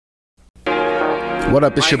What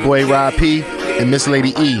up, it's your boy Rob P and Miss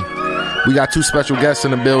Lady E. We got two special guests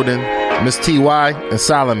in the building, Miss T.Y. and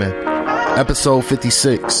Solomon. Episode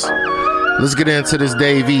 56. Let's get into this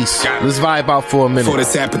Dave East. Let's vibe out for a minute. For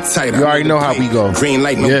this appetite, you already know how we go. Green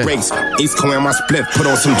light, no brakes. East Coast my split, put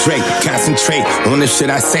on some Drake. Concentrate on the shit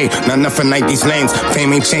I say. Not nothing like these lanes.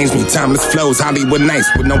 Fame ain't changed me. Timeless flows, Hollywood nights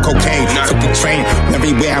with no cocaine. Took the train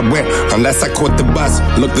everywhere I went, unless I caught the bus.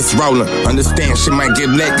 Look, this rolling. Understand, shit might get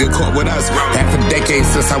lit, get caught with us. Half a decade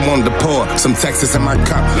since I wanted to pour some Texas in my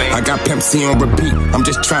cup. I got Pimp C on repeat. I'm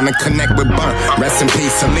just trying to connect with Bun. Rest in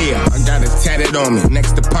peace, Aaliyah. I got it tatted on me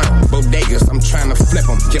next to Punk. Bodegas, I'm trying to flip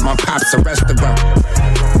them. Get my pops a restaurant.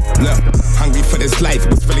 Look, hungry for this life,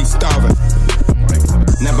 was really starving.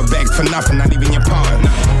 Never begged for nothing, not even your pardon.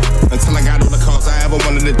 Until I got all the cars I ever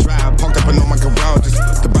wanted to drive. Parked up in all my garages.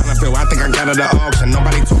 The Bonneville, I think I got it at auction.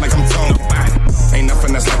 Nobody talk like I'm talking. Ain't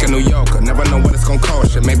nothing that's like a New Yorker. Never know what it's gonna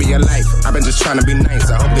cost you. Maybe your life. I've been just trying to be nice.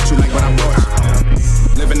 I hope that you like what I brought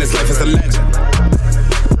you. Living this life is a legend.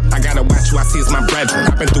 I gotta watch who I see as my brethren.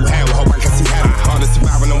 I've been through hell, hope I can see heaven. Hard to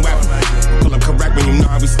survive with no weapon. Pull up correct when you know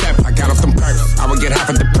how we step. I got off them perks. I would get half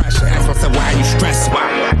a depression. Ask myself, why are you stressed?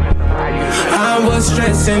 I was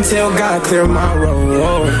stressed until God cleared my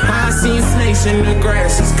road. I seen snakes in the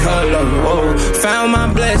grass's color. Found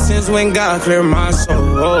my blessings when God cleared my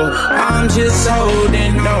soul. I'm just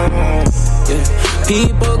holding on. Yeah.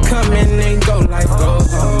 People come and they go like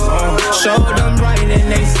goes on. Show them right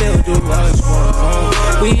and they still do us wrong.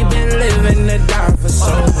 We've been living to die for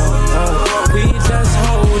so long. We just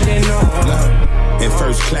holding on. In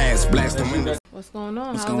first class, blasting windows. What's going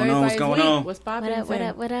on? What's going on? What's going on? What's popping? What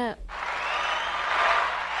up? What up?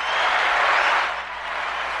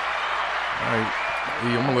 All right, E,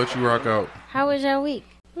 I'm gonna let you rock out. How was your week?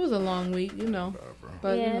 It was a long week, you know.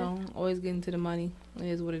 But, yeah. you know, always getting to the money. It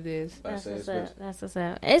is what it is. That's what's up. That's what's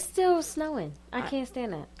up. It's still snowing. I can't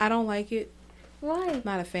stand that. I don't like it. Why?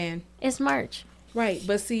 Not a fan. It's March. Right,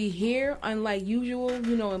 but see, here, unlike usual,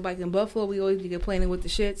 you know, like in Buffalo, we always be complaining with the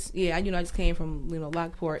shits. Yeah, I just came from,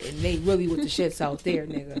 Lockport, and they really with the shits out there,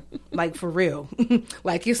 nigga. Like, for real.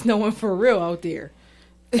 Like, it's snowing for real out there.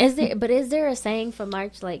 Is there a saying for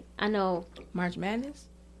March? Like, I know. March Madness?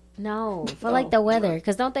 No, for like the weather.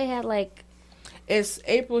 Because don't they have like. It's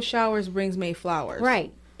April showers brings May flowers.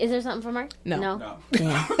 Right. Is there something for March? No.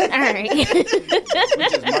 Yeah. All right. We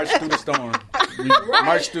just march through the storm.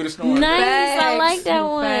 March through the storm. Nice. Facts. I like that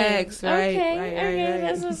one. Facts. Right. Okay. Right. Okay.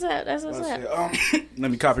 That's what's up. That's what's up.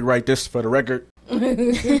 Let me copyright this for the record. That's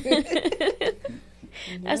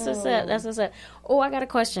what's up. That's what's up. Oh, I got a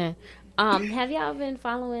question. Have y'all been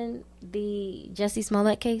following the Jussie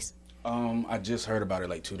Smollett case? I just heard about it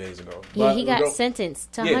like 2 days ago. Yeah, But he got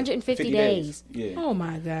sentenced to 150 days. Yeah. Oh,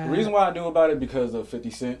 my God. The reason why I knew about it because of 50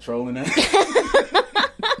 Cent trolling that.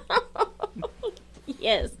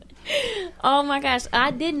 Yes. Oh, my gosh.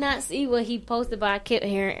 I did not see what he posted, but I kept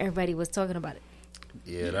hearing everybody was talking about it.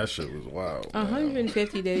 Yeah, that shit was wild.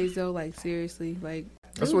 150 days, though, like, seriously. Like,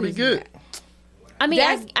 that's what he get. I mean,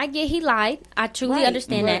 I get he lied. I truly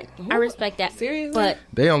understand that. I respect that. Seriously? But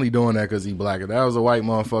They only doing that because he black. If that was a white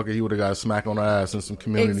motherfucker, he would have got smacked on the ass in some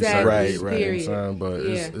community Exactly. service. Right. You know what I'm saying? But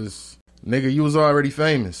Yeah. it's nigga, you was already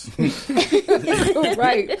famous.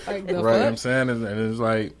 Right. Like the Right, fuck? I'm saying, and it's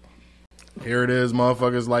like, here it is,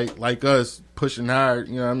 motherfuckers like us pushing hard,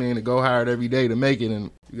 you know what I mean, to go hard every day to make it,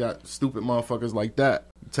 and you got stupid motherfuckers like that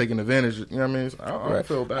taking advantage, you know what I mean? I don't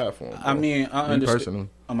feel bad for him. I mean, I understand. Personally.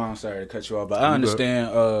 I'm sorry to cut you off, but I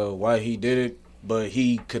understand why he did it, but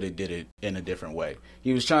he could have did it in a different way.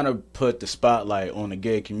 He was trying to put the spotlight on the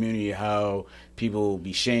gay community, how people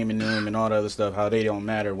be shaming them and all the other stuff, how they don't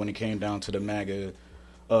matter when it came down to the MAGA,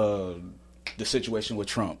 the situation with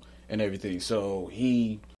Trump and everything. So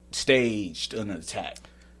he staged an attack.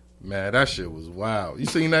 Man, that shit was wild. You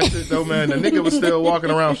seen that shit though, man? The nigga was still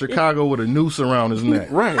walking around Chicago with a noose around his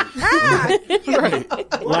neck. Right.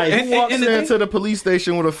 Right. Like, who walks into the police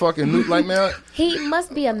station with a fucking noose? Like, man. he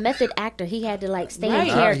must be a method actor. He had to like stay in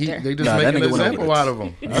Right. character. They just Nah, make that an nigga went example over out of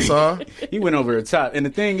him. That's all. He went over the top. And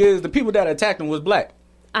the thing is, the people that attacked him was black.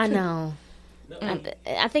 I know.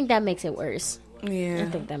 I think that makes it worse. Yeah.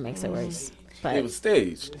 I think that makes it worse. But It was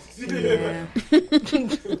staged. Yeah.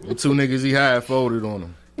 The two niggas he had folded on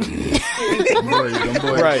him. them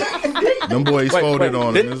boys, Right. Them boys folded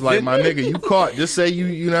on him. Did- It's like, did- my nigga, you caught. Just say you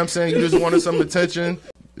know what I'm saying? You just wanted some attention.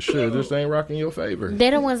 Shit, this ain't rocking your favor.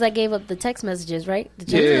 they're the ones that gave up the text messages, right? The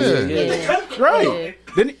Yeah. Yeah. Right.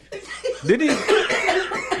 Did he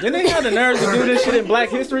Didn't they have the nerves to do this shit in Black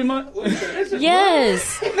History Month?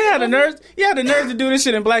 Yes. They had the nerves. You had the nerves to do this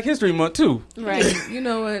shit in Black History Month too. Right. You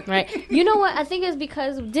know what? Right. You know what? I think it's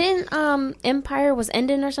because didn't Empire was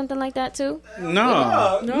ending or something like that too?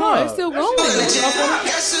 No, It's still going.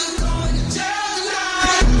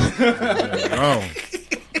 Oh.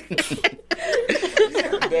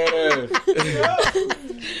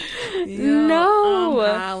 No.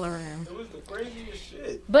 I'm hollering.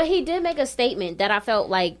 But he did make a statement that I felt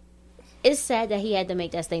like it's sad that he had to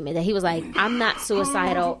make that statement. That he was like, I'm not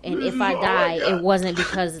suicidal, and if I die, it wasn't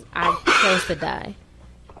because I chose to die.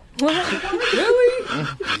 Really?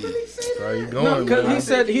 Where you No, going? because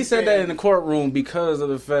man? he said that in the courtroom because of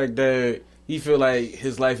the fact that he feel like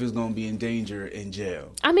his life is gonna be in danger in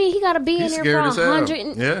jail. I mean, he got to be He's in there for scared as hell.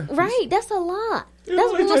 100. Yeah. Right, that's a lot.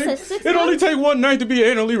 That's what I said. 6 It only months. take one night to be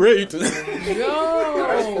anally raped.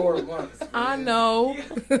 Yo, 4 months. I know.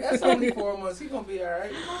 That's only 4 months. He gonna be all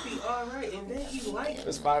right. He gonna be all right. And then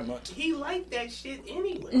It's 5 months. he like that shit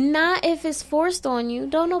anyway. Not if it's forced on you.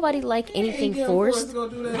 Don't nobody like anything forced. To go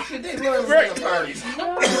do that shit. They love parties.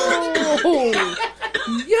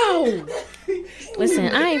 Yo.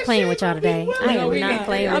 Listen, I ain't playing with y'all today. I am not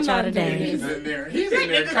playing with y'all today. He's in there. He's in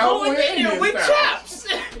there going in there with chops.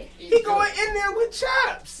 He going in there with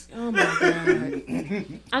chops. Oh my god.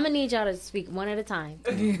 I'm gonna need y'all to speak one at a time.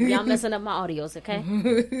 Y'all messing up my audios, okay?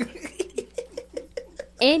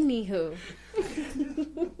 Anywho,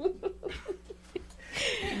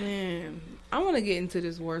 Man, I want to get into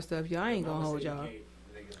this war stuff, y'all. I ain't gonna hold y'all.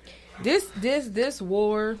 This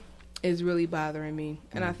war is really bothering me,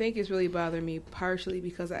 and I think it's really bothering me partially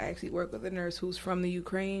because I actually work with a nurse who's from the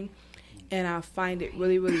Ukraine, and I find it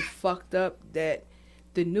really, really fucked up that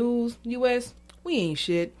the news, U.S., we ain't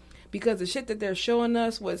shit, because the shit that they're showing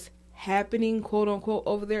us what's happening, quote unquote,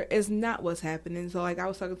 over there is not what's happening. So, like, I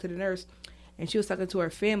was talking to the nurse, and she was talking to her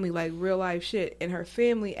family, like, real life shit, and her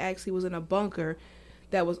family actually was in a bunker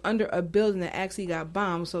that was under a building that actually got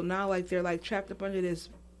bombed. So now, like, they're, like, trapped up under this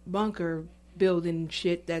bunker building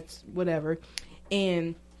shit that's whatever,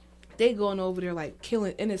 and they going over there, like,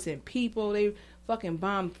 killing innocent people. They fucking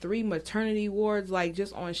bombed 3 maternity wards, like,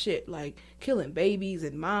 just on shit, like, killing babies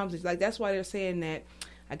and moms. It's like, that's why they're saying that,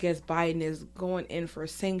 I guess, Biden is going in for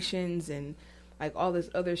sanctions and, like, all this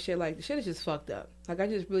other shit. Like, the shit is just fucked up. Like, I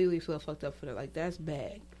just really, really feel fucked up for that. Like, that's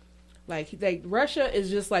bad. Like, Russia is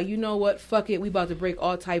just like, you know what, fuck it, we about to break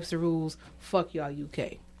all types of rules. Fuck y'all,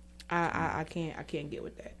 UK. I can't get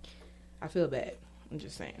with that. I feel bad. I'm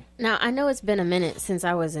just saying. now I know it's been a minute since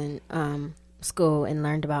I was in school and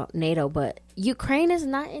learned about NATO, but Ukraine is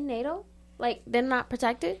not in NATO. Like, they're not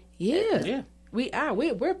protected. Yeah. We are.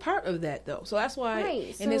 We're part of that, though. So that's why.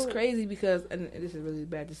 Right, and it's so- crazy because, and this is really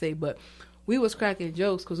bad to say, but we was cracking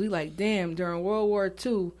jokes because we like, damn, during World War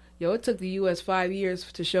II, yo, it took the U.S. 5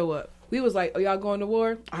 years to show up. We was like, oh, y'all going to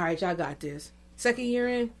war? All right, y'all got this. Second year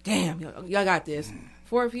in, damn, y'all got this.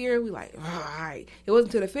 4th year, we like, all right. It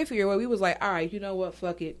wasn't until the 5th year where we was like, all right, you know what,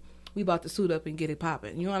 fuck it. We about to suit up and get it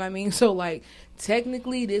popping. You know what I mean? So, like,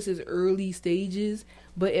 technically, this is early stages.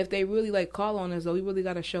 But if they really, like, call on us, though, we really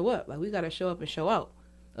got to show up. Like, we got to show up and show out.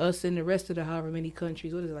 Us and the rest of the however many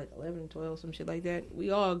countries. What is it, like 11, 12, some shit like that?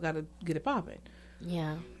 We all got to get it popping.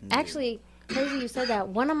 Yeah. Actually, crazy you said that.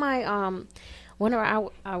 One of my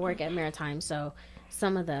I work at Maritime, so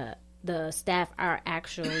some of the staff are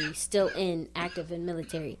actually still active in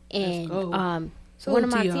military, and go. So one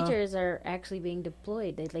of my y'all. teachers are actually being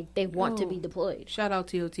deployed. They want to be deployed. Shout out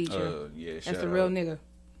to your teacher. Yeah, That's the real nigga.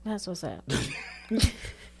 That's what's up.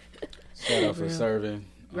 Shout out for serving.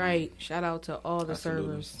 Right. Shout out to all the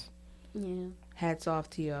Absolutely. servers. Yeah. Hats off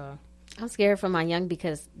to y'all. I'm scared for my young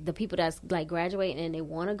because the people that's like graduating and they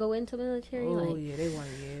want to go into military. Oh, like, yeah, they want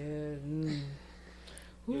to, yeah.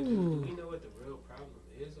 Do Ooh. we know what the real problem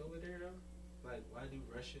is over there, though? Like, why do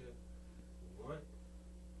Russia want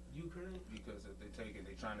Ukraine? Because if they take it,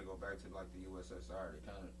 they're trying to go back to like the USSR.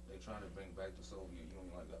 They're trying to bring back the Soviet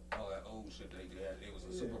Union, like all that old shit they had. It was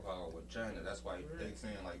a superpower with China. That's why they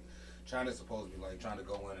saying like China's supposed to be like trying to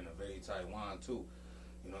go in and invade Taiwan too.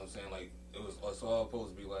 You know what I'm saying? Like it's all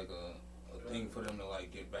supposed to be like a thing for them to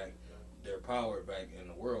like get back their power back in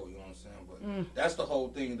the world. You know what I'm saying? But that's the whole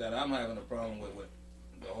thing that I'm having a problem with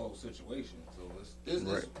the whole situation. So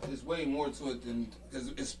it's way more to it than because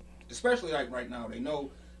it's especially like right now they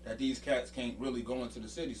know that these cats can't really go into the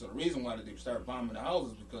city. So the reason why they start bombing the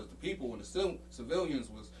houses because the people and the civilians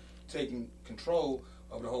was taking control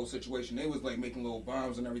of the whole situation. They was like making little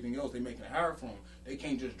bombs and everything else. They making it hard for them. They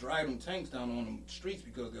can't just drive them tanks down on them streets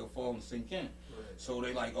because they'll fall and sink in. Right. So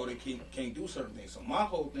they like, they can't do certain things. So my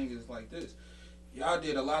whole thing is like this. Y'all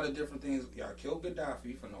did a lot of different things. Y'all killed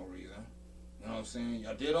Gaddafi for no reason. You know what I'm saying?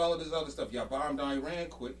 Y'all did all of this other stuff. Y'all bombed Iran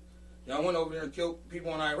quick. Y'all went over there and killed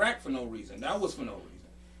people in Iraq for no reason. That was for no reason.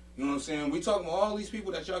 You know what I'm saying? We talking about all these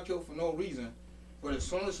people that y'all killed for no reason. But as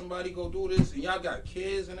soon as somebody go do this, and y'all got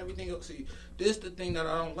kids and everything else, see, this the thing that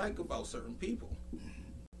I don't like about certain people.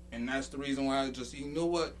 And that's the reason why I just, you know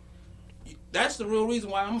what? That's the real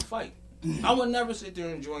reason why I'm going to fight. I would never sit there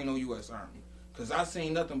and join no U.S. Army. Because I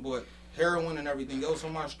seen nothing but heroin and everything else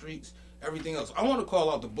on my streets, everything else. I want to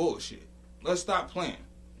call out the bullshit. Let's stop playing.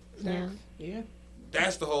 Yeah.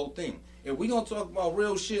 That's the whole thing. If we gonna talk about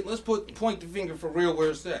real shit, let's point the finger for real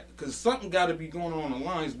where it's at. Because something got to be going on the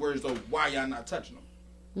lines where it's why y'all not touching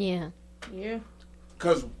them. Yeah.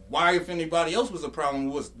 Because why, if anybody else was a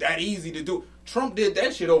problem, was that easy to do? Trump did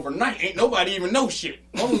that shit overnight. Ain't nobody even know shit.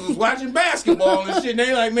 Motherfuckers was watching basketball and shit. And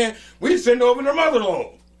they like, man, we send over their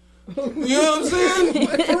mother-in-law. You know what I'm saying?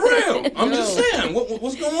 For real. I'm just saying.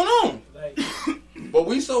 What's going on? But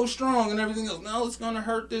we so strong and everything else. Now it's going to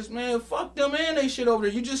hurt this, man. Fuck them and they shit over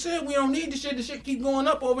there. You just said we don't need the shit. The shit keep going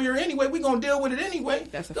up over here anyway. We going to deal with it anyway.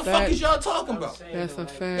 That's a the fact. fuck is y'all talking about? That's a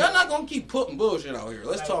fact. Y'all not going to keep putting bullshit out here.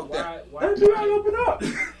 Let's talk that. Why do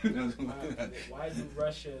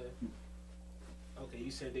Russia... Okay,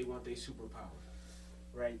 you said they want their superpower.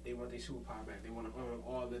 Right? They want their superpower back. They want to earn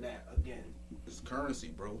all of that again. It's currency,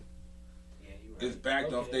 bro. Yeah, you're right. It's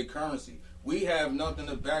backed off their currency. We have nothing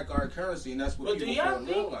to back our currency, and that's what But do people y'all don't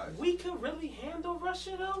think realize. we can really handle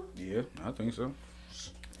Russia, though? Yeah, I think so.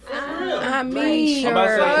 I mean, I'm about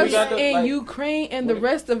to say, we us got the, and like, Ukraine and the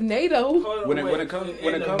rest of NATO. When it comes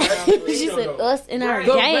She said us in our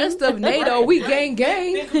The gang. rest of NATO, we gang.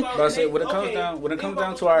 Think about But I say, when it okay, comes think down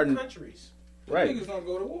about to our countries. right, Niggas don't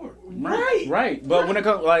go to war. right. But when it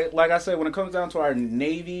comes, like I said, when it comes down to our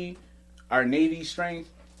navy strength,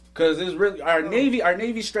 because it's really our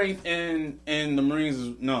navy strength in the Marines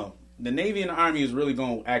is the Navy and the Army is really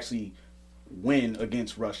going to actually win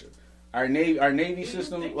against Russia. Our navy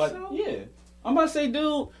system, think like so? yeah, I'm about to say,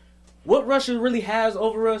 dude, what Russia really has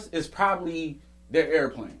over us is probably their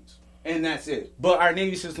airplanes. And that's it. But our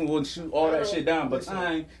Navy system will shoot all that shit down by the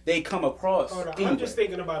time they come across. Hold on, anyway. I'm just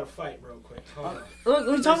thinking about a fight real quick. Hold on.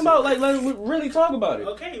 Let's talk about, let's really talk about it.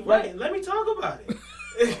 Okay, right. Let me talk about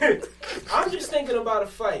it. I'm just thinking about a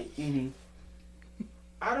fight. Mm-hmm.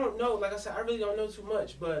 I don't know. Like I said, I really don't know too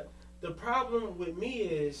much. But the problem with me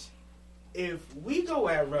is if we go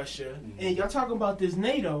at Russia, and y'all talking about this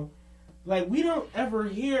NATO, like we don't ever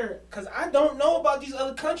hear, because I don't know about these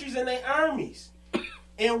other countries and their armies.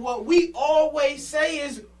 And what we always say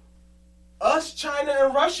is us, China,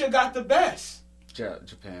 and Russia got the best.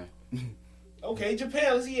 Japan. Okay,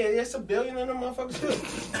 Japan. Let's see. Yeah, that's 1 billion of them motherfuckers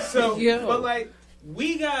too. So, Yo. but like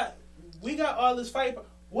we got all this fight.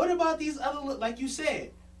 What about these other? Like you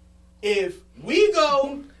said, if we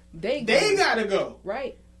go, they gotta go.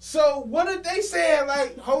 Right. So what are they saying?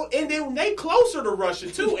 Like, and then they closer to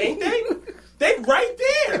Russia too, ain't they? They right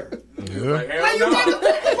there. Like you gotta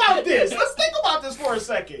think about this. Let's think about this for a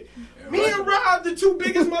second. Me and Rob, the two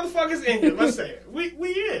biggest motherfuckers in here. Let's say it. We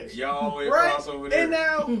is. Y'all always Right? cross over there.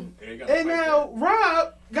 And now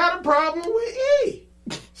Rob got a problem with E.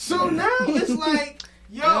 So now it's like,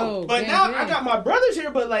 yo, but now I got my brothers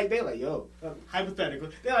here, but like they like, yo, hypothetically,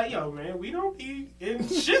 they're like, yo, man, we don't be in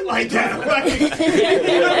shit like that. Like, you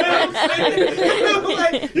know what I'm saying? You know,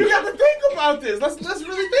 like, you got to think about this. Let's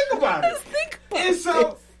really think about it.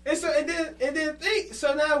 And then think.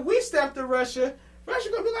 So now we step to Russia. Russia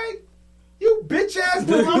gonna be like, you bitch ass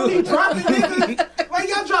baloney dropping niggas. Like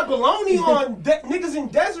y'all drop baloney on niggas in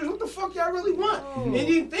deserts. What the fuck y'all really want? And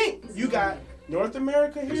you think you got North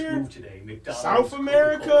America here, South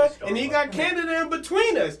America, and then you got Canada in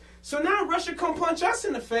between us. So now Russia come punch us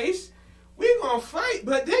in the face. We gonna fight,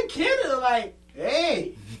 but then Canada like,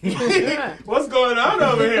 hey, what's going on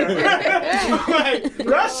over here? Like,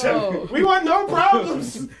 Russia, we want no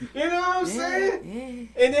problems. You know what I'm saying?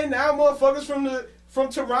 And then now motherfuckers from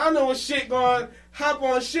Toronto and shit going hop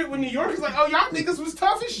on shit with New Yorkers like, oh, y'all niggas was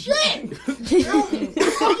tough as shit. Yo, where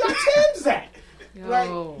the fuck y'all Timbs at?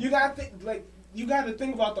 Like, you got to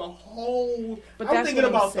think about the whole. But I'm that's thinking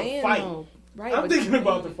what I'm about saying, the fight. though. Right, I'm thinking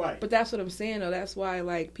about the fight. But that's what I'm saying, though. That's why,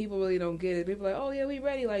 like, people really don't get it. People are like, oh, yeah, we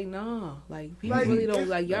ready. Like, nah. Like, people really don't.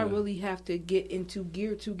 Like, y'all really have to get into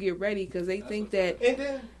gear to get ready because they think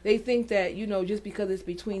that, you know, just because it's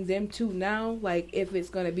between them two now, like, if it's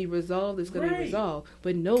going to be resolved, it's going to be resolved.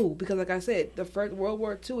 But no, because, like I said, the first World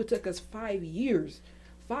War II, it took us 5 years.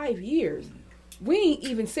 5 years. we ain't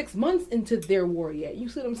even 6 months into their war yet. You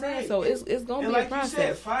see what I'm saying? Right. So it's gonna And be like a process. you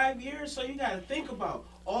said, 5 years. So you got to think about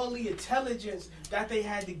all the intelligence that they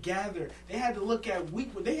had to gather. They had to look at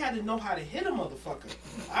they had to know how to hit a motherfucker.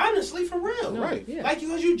 Honestly, for real. No, Right. Yeah. Like,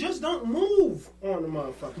 because you just don't move on the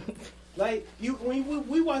motherfucker. Like, when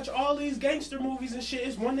we watch all these gangster movies and shit,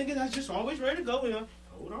 it's one nigga that's just always ready to go. You know,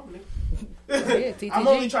 hold on, nigga. Yeah, TTG. I'm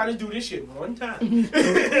only trying to do this shit one time.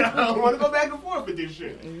 I don't want to go back and forth with this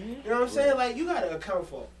shit. You know what I'm saying? Like, you got to account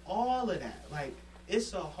for all of that. Like,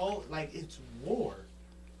 it's a whole, like, it's war.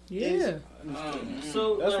 Yeah.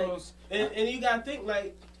 So, That's like, what I was- and you got to think,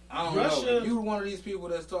 like, I don't Russia- know. You one of these people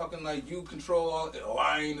that's talking like you control all. Oh,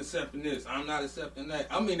 I ain't accepting this. I'm not accepting that.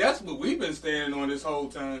 I mean, that's what we've been standing on this whole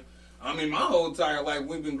time. I mean, my whole entire life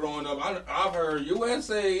we've been growing up. I've heard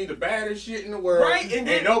USA the baddest shit in the world. Right, and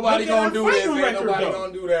then ain't nobody look at gonna our do this. fighting Ain't record, nobody though.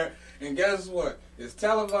 gonna do that. And guess what? It's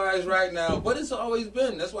televised right now, but it's always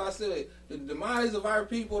been. That's why I said the demise of our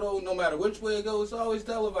people, though, no matter which way it goes, it's always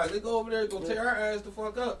televised. They go over there, go tear our ass the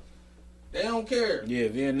fuck up. They don't care. Yeah,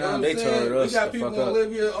 Vietnam, You they know what I'm saying? tore us We got the people fuck in up.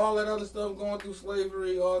 Libya, all that other stuff, going through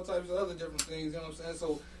slavery, all types of other different things. You know what I'm saying?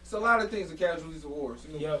 So it's a lot of things, the casualties of wars.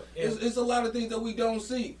 You know? Yo, it's a lot of things that we don't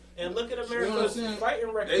see. and look at You know what I'm America's saying?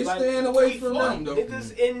 fighting record. They like, staying away we from fought them, though.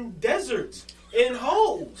 Niggas in deserts, in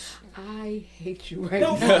holes. I hate you right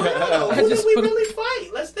No, for now. real. Who did we really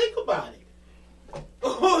fight? Let's think about it.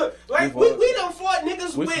 Like, We fought- we done fought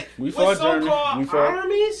niggas with fought Germany. so-called We fought-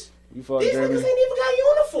 armies. We fought These Germany. niggas ain't even got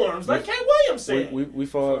uniforms, like Cat Williams said. We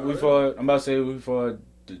fought. I'm about to say we fought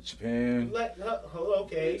Japan. Like,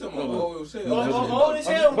 okay. You talking about old as hell. Old as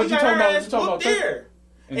hell. What We you got talking our about? ass You talking whooped about there.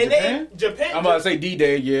 In And Japan? Japan. I'm about to say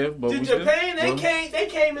D-Day, yeah, but To we Japan, still, they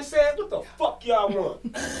came and said, "What the fuck y'all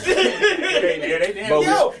want?" But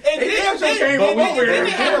Yo, and they then damn sure came over here. they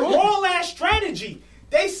had a raw ass strategy.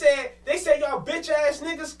 They said, y'all bitch ass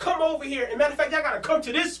niggas come over here. And matter of fact, y'all gotta come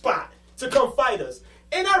to this spot to come fight us.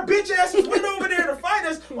 And our bitch asses went over there to fight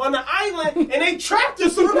us on the island, and they trapped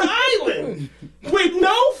us on the island with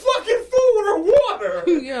no fucking food or water.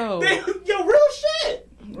 Yo. Real shit.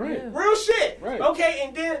 right. Real shit. Right. Okay,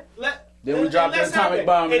 and then Then we dropped the atomic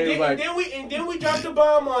bomb, and they was like, and then we dropped the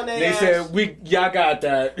bomb on their they ass. said, y'all got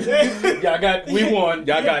that. we won.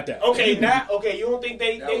 Y'all got that. Okay, you don't think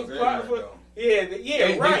they That was plotted ignorant, for? though.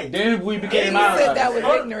 Yeah, right. Then we became You said that allies.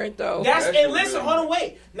 was ignorant though. That's That's and true, listen, yeah. hold on,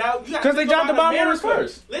 wait. Now you got 'Cause they dropped the bomb on us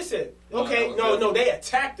first. Listen, No, okay, that was no, they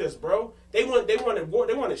attacked us, bro. They wanted war.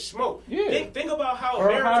 They wanted smoke. Yeah. Think about how Pearl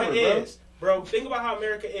America Harbor, bro. is, bro. Think about how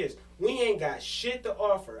America is. We ain't got shit to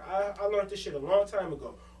offer. I learned this shit a long time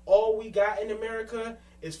ago. All we got in America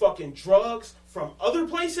is fucking drugs from other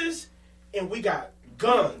places, and we got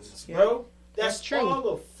guns, bro. That's true. all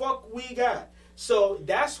the fuck we got. So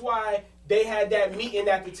that's why they had that meeting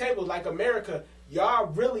at the table. Like, America, y'all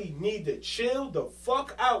really need to chill the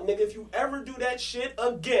fuck out, nigga. If you ever do that shit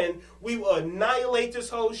again, we will annihilate this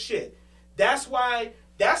whole shit. That's why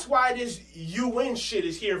this UN shit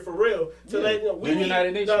is here for real. To Yeah, let you know, we the need,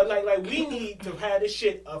 United Nations. like we need to have this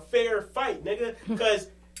shit a fair fight, nigga. Because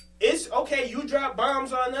it's okay. You drop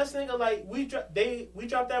bombs on us, nigga. Like we dropped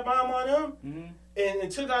that bomb on them and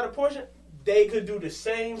took out a portion. They could do the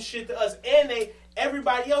same shit to us, and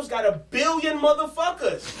everybody else got 1 billion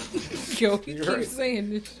motherfuckers. Yo, you keep saying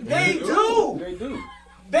this. They do. They do.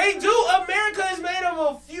 They do. America is made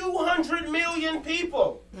of a few 100 million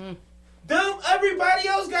people. Them, everybody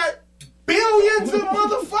else got billions of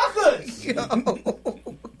motherfuckers.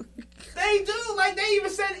 They do. Like, they even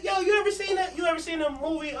said, yo, you ever seen the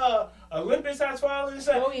movie Olympus Has Fallen?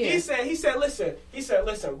 Oh, yeah. He said,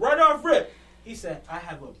 listen, right off rip. He said, I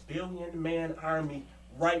have a 1 billion man army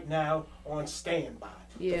right now on standby.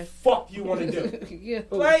 Yeah. The fuck you want to do? Yeah.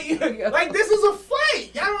 Like this is a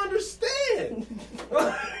fight. Y'all don't understand.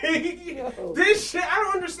 This shit, I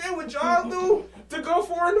don't understand what y'all do to go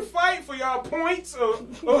for in the fight for y'all points or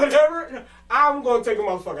whatever. I'm gonna take a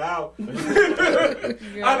motherfucker out.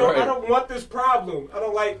 I don't want this problem. I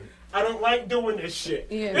don't like doing this shit.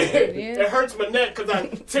 Yeah, It hurts my neck because I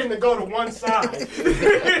tend to go to one side.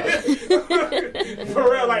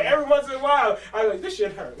 For real, like every once in a while, I'm like, this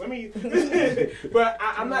shit hurt. Let me, but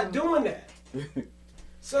I'm not doing that.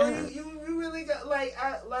 So you really got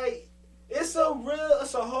it's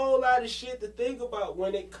a whole lot of shit to think about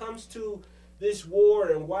when it comes to this war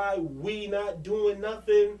and why we not doing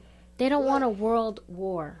nothing. They don't want a world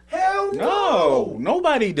war. Hell No,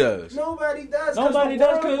 nobody does. Nobody does. Nobody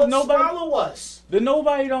does, 'cause would nobody- swallow us. The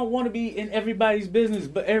nobody don't want to be in everybody's business,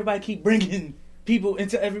 but everybody keep bringing people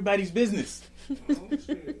into everybody's business.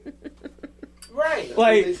 Right.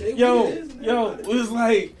 Like, They say yo, we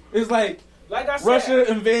is, it's like Like I said,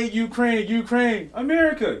 Russia invade Ukraine,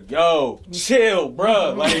 America. Yo, chill,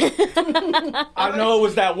 bruh. Like, I know it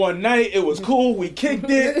was that one night. It was cool. We kicked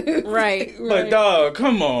it. Right. But, dog,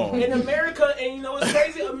 come on. in America, and you know what's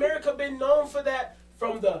crazy? America been known for that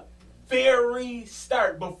from the very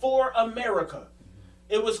start. Before America,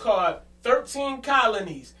 it was called 13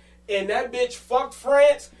 Colonies. And that bitch fucked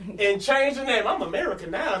France and changed the name. I'm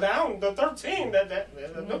American now. Down the 13. Them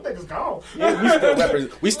niggas gone. Yeah,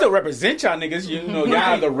 we still represent y'all niggas. You know, y'all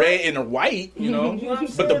have the red and the white. You know,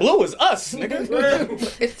 but the blue is us, nigga.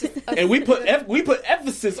 And we put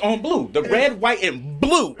emphasis on blue. The red, white, and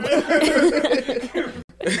blue.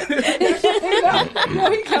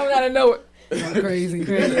 He coming out of nowhere. Crazy.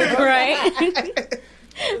 Right.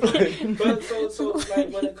 But so like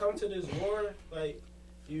when it comes to this war, like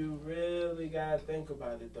you really gotta think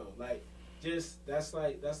about it though. Like that's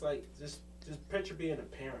like just picture being a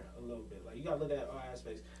parent a little bit. Like you gotta look at all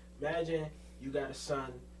aspects. Imagine you got a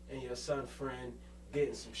son and your son friend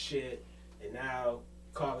getting some shit, and now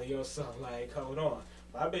calling your son like, hold on,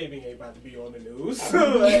 my baby ain't about to be on the news.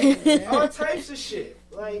 Like, all types of shit.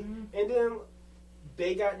 Like, and then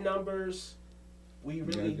they got numbers. We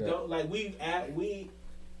really don't like.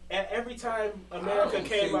 Every time America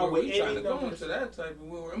came out with any numbers. To that type of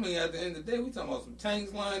war. I mean, at the end of the day, we talking about some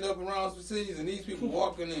tanks lined up around some cities and these people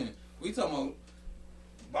walking in. We talking about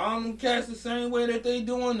bomb them cats the same way that they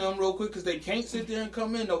doing them real quick because they can't sit there and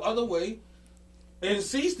come in no other way and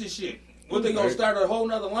cease the shit. What, they gonna start a whole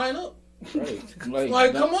nother lineup? Right.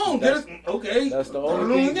 Like come on, okay. That's the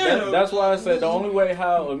only thing. That's why I said the only way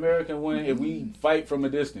how America win if we fight from a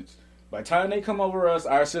distance. By the time they come over us,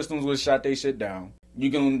 our systems will shut they shit down. You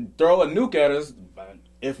can throw a nuke at us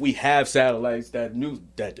if we have satellites that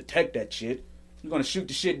detect that shit. You're gonna shoot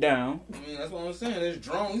the shit down. I mean, that's what I'm saying. There's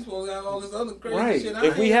drones. You're supposed to have all this other crazy shit.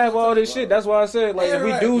 If we have all this shit, that's why I said, like, if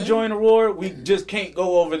we do join the war, we just can't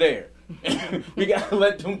go over there. We gotta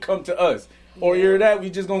let them come to us. Or you're that, we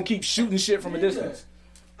just gonna keep shooting shit from a distance.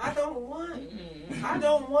 I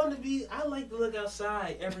don't want to be. I like to look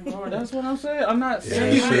outside every morning. That's what I'm saying. I'm not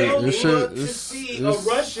saying I don't want to see a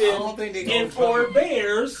Russian and 4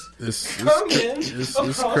 bears coming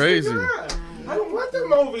across crazy. the ground. I don't want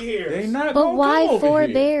them over here. They not. But gonna why come over 4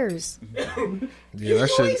 here. bears? Yeah, that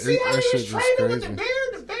shit See how he was just training with crazy.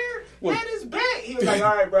 the bear had his back. He was like,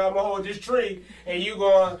 all right, bro, I'm going to hold this tree, and you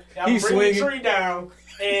going to bring swinging. the tree down,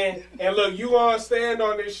 and look, you going to stand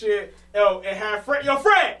on this shit, and have Fred,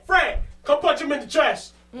 Fred, come punch him in the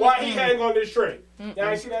chest while he hang on this tree. Y'all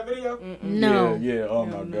ain't see that video? No. Yeah, oh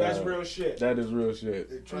my god. That's real shit. That is real shit.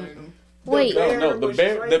 They train them. Wait. No,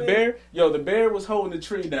 the bear was holding the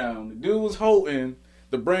tree down. The dude was holding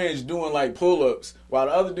the branch doing like pull-ups while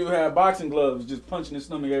the other dude had boxing gloves just punching his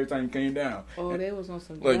stomach every time he came down. Oh, they was on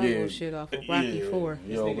some Like, Drago shit off of Rocky 4.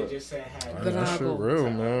 This nigga just said, That shit real,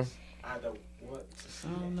 man. I don't want to see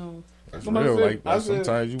I don't know. That's Somebody real. said- Like I said-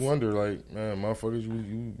 sometimes you wonder, like, man, motherfuckers,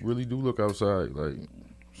 you really do look outside. Like,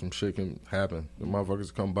 some shit can happen. The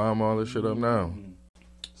motherfuckers come bomb all this shit up now.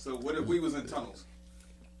 So what if we was in tunnels?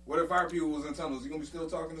 What if our people was in tunnels? You gonna be still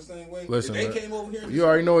talking the same way? Listen, if man, they came over here, you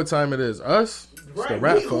already know what time it is. Us, it's the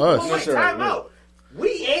rap for us. Wait, time out.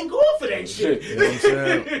 We ain't going for that shit. You know what I'm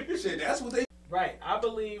saying? shit, that's what they. Right. I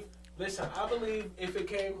believe if it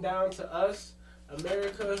came down to us,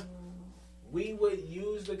 America, we would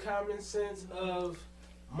use the common sense of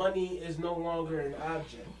money is no longer an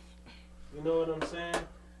object. You know what I'm saying?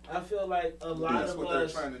 I feel like a lot That's of what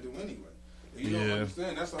us. they're trying to do anyway. You Yeah. don't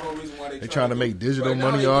understand. That's the whole reason why They trying to make digital now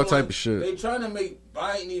money, they all doing- type of shit. They trying to make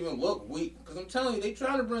Biden even look weak. Because I'm telling you, they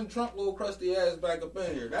trying to bring Trump little crusty ass back up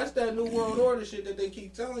in here. That's that New World Order shit that they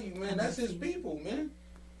keep telling you, man. That's his people, man.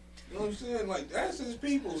 You know what I'm saying? Like, that's his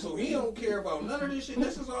people. So he don't care about none of this shit.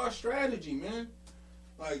 This is our strategy, man.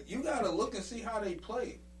 Like, you got to look and see how they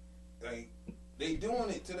play. Like, they doing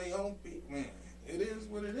it to their own people, man. It is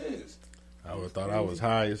what it is. I would have thought I was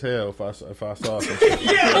high as hell if I saw some shit.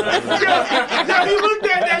 Yeah, he looked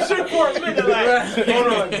at that shit for a minute like, hold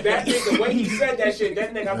on, that nigga, the way he said that shit,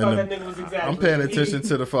 that nigga, I thought that nigga was exaggerating. I'm paying attention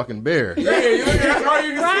to the fucking bear. That's all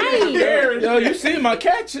you can see. Bear. Yo, you see my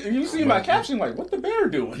caption? You see my caption? Like, what the bear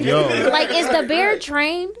doing? Yo, Like, is the bear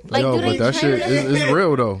trained? Like, yo, do they but that train shit them? is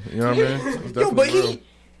real though. You know what I mean? It's definitely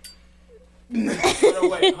real.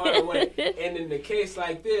 Hold on, wait. And in the case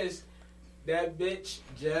like this, that bitch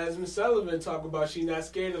Jasmine Sullivan talk about she not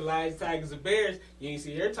scared of lions, tigers, and bears. You ain't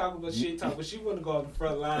see her talking about shit. She want to go on the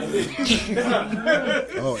front line.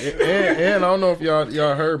 Oh, and I don't know if y'all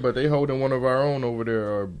heard, but they holding one of our own over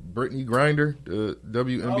there, Brittany Griner, the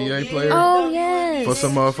WNBA player, Oh, yes. for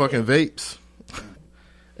some motherfucking vapes.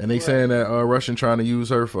 And they saying that Russian trying to use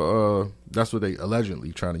her for that's what they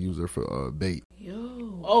allegedly trying to use her for bait.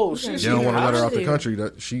 Yo. Oh shit! They don't want to let her out the country.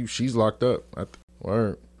 That she's locked up.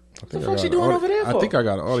 Word. What the fuck she doing over there for? I think I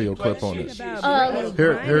got an audio clip on it. Here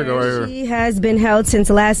we go right here. She has been held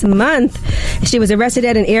since last month. She was arrested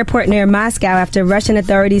at an airport near Moscow after Russian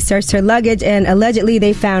authorities searched her luggage, and allegedly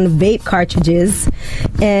they found vape cartridges.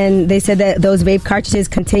 And they said that those vape cartridges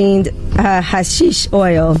contained hashish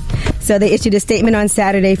oil. So they issued a statement on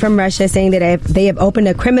Saturday from Russia saying that they have opened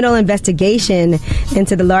a criminal investigation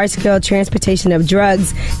into the large-scale transportation of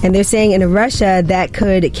drugs. And they're saying in Russia that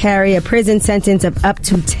could carry a prison sentence of up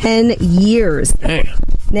to 10 years. Damn.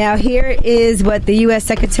 Now, here is what the U.S.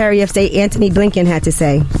 Secretary of State Antony Blinken had to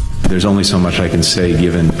say. There's only so much I can say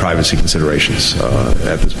given privacy considerations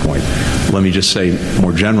at this point. Let me just say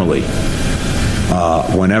more generally,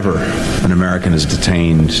 whenever an American is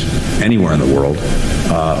detained anywhere in the world,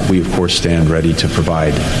 we, of course, stand ready to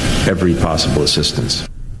provide every possible assistance.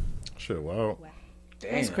 Shit, wow.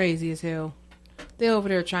 That's crazy as hell. They're over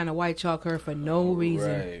there trying to white chalk her for no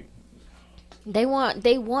reason. Right. They want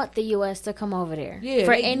the U.S. to come over there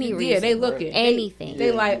for any reason. Yeah, they looking anything.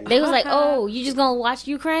 They was like, oh, you just gonna watch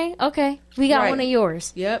Ukraine? Okay, we got one of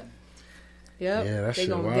yours. Yep. Yeah, that they shit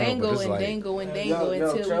gonna wild, dangle but and like, dangle and dangle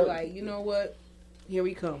until we like, you know what? Here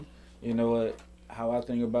we come. You know what? How I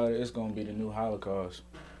think about it, it's gonna be the new Holocaust.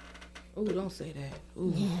 Ooh, don't say that.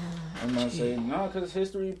 Ooh. Yeah. I'm not saying no, because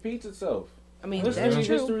history repeats itself. I mean, that's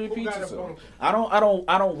true. History repeats itself. I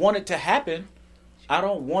don't want it to happen. I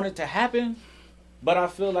don't want it to happen. But I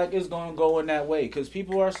feel like it's going to go in that way because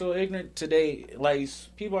people are so ignorant today. Like,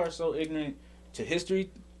 people are so ignorant to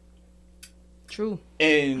history. True.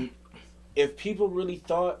 And if people really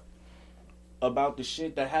thought about the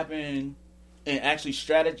shit that happened and actually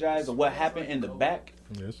strategized of what happened in the back.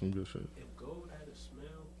 Yeah, that's some good shit.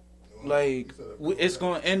 Like, it's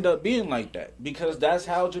going to end up being like that because that's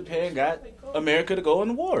how Japan got America to go in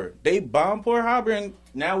the war. They bombed Pearl Harbor and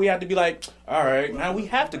now we have to be like, all right, now we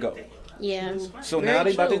have to go. Yeah. So now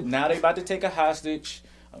they about to take a hostage.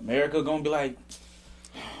 America gonna be like,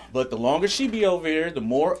 but the longer she be over here, the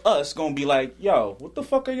more us gonna be like, yo, what the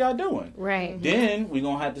fuck are y'all doing? Right. Then we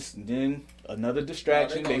gonna have to then another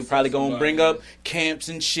distraction. They probably gonna bring up camps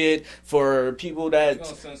and shit for people that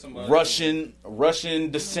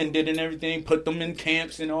Russian descended and everything. Put them in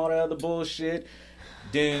camps and all that other bullshit.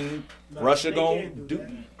 Then Russia gonna do.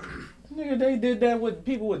 Nigga, they did that with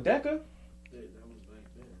people with DECA.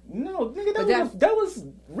 No, nigga, that was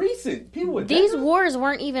recent. People with these DECA? wars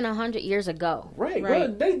weren't even 100 years ago. Right.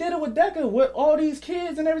 Bro, they did it with DECA with all these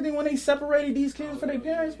kids and everything when they separated these kids from their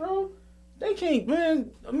parents, bro. They can't,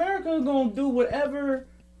 man. America gonna do whatever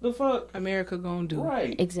the fuck America gonna do.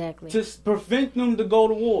 Right. Exactly. To prevent them to go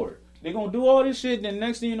to war. They gonna do all this shit, and then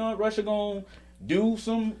next thing you know, Russia gonna do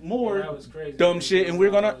some more dumb shit, and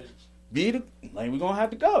we're gonna we're gonna have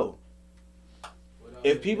to go.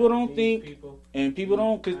 If people don't think and people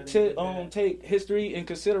don't take history in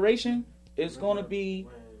consideration, it's going to be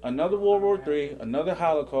another World War III, another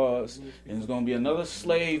Holocaust, and it's going to be another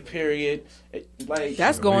slave period. Like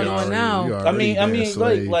that's going on now. I mean,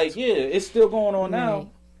 like, yeah, it's still going on now.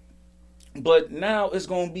 But now it's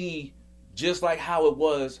going to be just like how it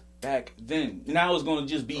was back then. Now it's going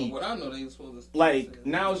to just be what I know they was supposed to like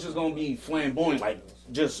now it's just going to be flamboyant, like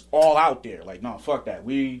just all out there. Like, no, fuck that.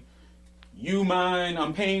 You mine,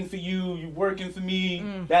 I'm paying for you, you working for me,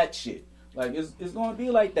 that shit. Like, it's going to be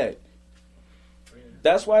like that.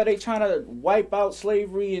 That's why they trying to wipe out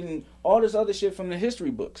slavery and all this other shit from the history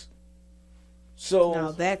books.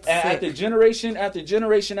 So, after generation after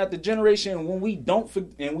generation after generation, when we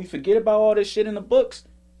we forget about all this shit in the books,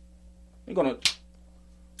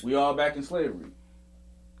 we all back in slavery.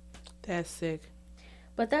 That's sick.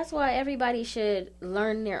 But that's why everybody should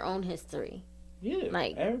learn their own history. Yeah,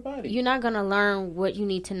 like everybody. You're not gonna learn what you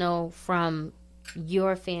need to know from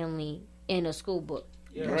your family in a school book.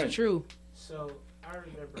 Yeah, that's true. So I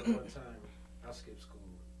remember one time I skipped school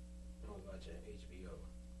and was watching HBO,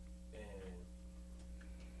 and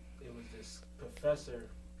it was this professor.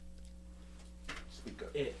 Speak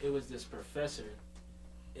up. It was this professor,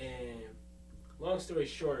 and long story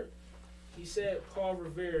short, he said Paul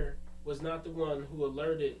Revere was not the one who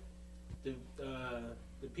alerted the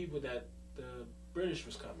people that the British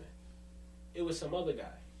was coming. It was some other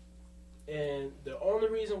guy. And the only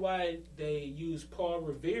reason why they used Paul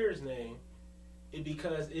Revere's name is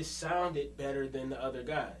because it sounded better than the other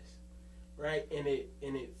guys. Right? And it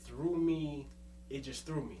threw me, it just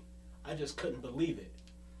threw me. I just couldn't believe it.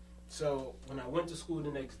 So when I went to school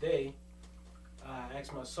the next day, I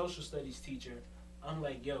asked my social studies teacher, I'm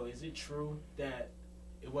like, yo, is it true that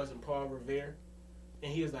it wasn't Paul Revere?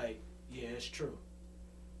 And he was like, yeah, it's true.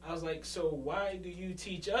 I was like, so why do you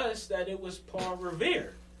teach us that it was Paul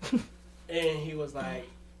Revere? And he was like,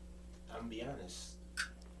 I'm gonna be honest,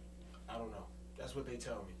 I don't know. That's what they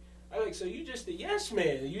tell me. I was like, so you just a yes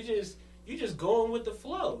man. You just going with the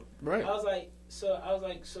flow. Right. I was like,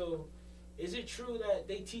 so is it true that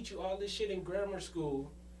they teach you all this shit in grammar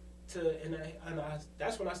school?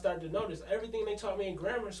 That's when I started to notice everything they taught me in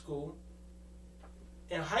grammar school.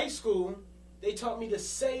 In high school, they taught me the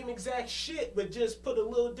same exact shit, but just put a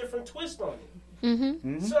little different twist on it.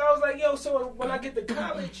 Mm-hmm. So I was like, yo, so when I get to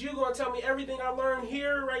college, you gonna tell me everything I learned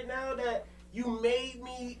here right now that you made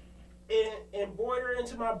me embroider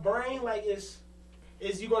into my brain? Like, is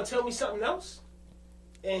you gonna tell me something else?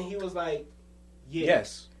 And he was like, yeah.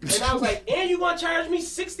 Yes. And I was like, and you gonna charge me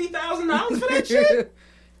 $60,000 for that shit?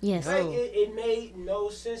 Yes. Like, it made no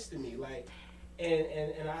sense to me. Like,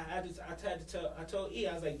 and I told E,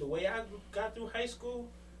 I was like, the way I got through high school,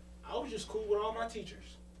 I was just cool with all my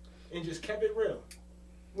teachers and just kept it real.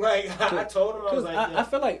 Like, I told them, I was like, I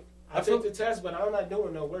feel like I took the test, but I'm not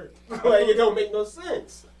doing no work. Like, it don't make no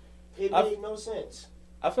sense. It made no sense.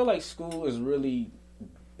 I feel like school is really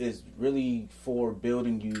for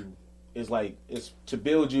building you. It's to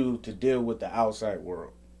build you to deal with the outside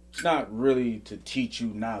world. It's not really to teach you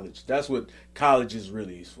knowledge. That's what college is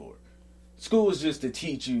for. School is just to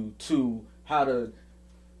teach you to how to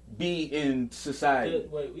be in society.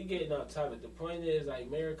 Wait, we getting off topic. The point is, like,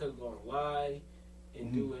 America's gonna lie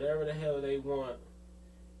and do whatever the hell they want,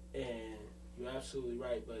 and you're absolutely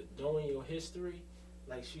right. But knowing your history,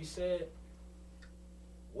 like she said,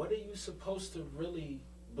 what are you supposed to really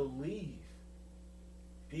believe?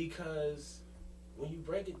 Because when you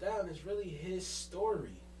break it down, it's really his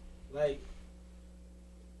story. Like,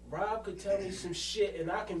 Rob could tell me some shit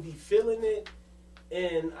and I can be feeling it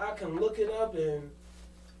and I can look it up and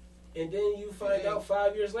then you find out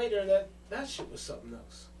 5 years later that shit was something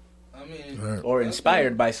else. I mean, or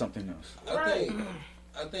inspired by something else.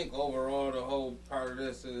 I think overall the whole part of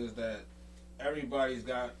this is that everybody's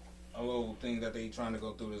got a little thing that they trying to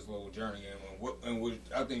go through this little journey, and what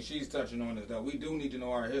I think she's touching on is that we do need to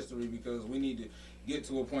know our history because we need to get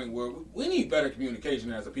to a point where we need better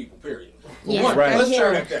communication as a people, period. Yeah. One, right. let's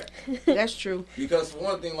start at that. That's true. Because for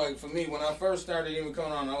one thing, like for me, when I first started even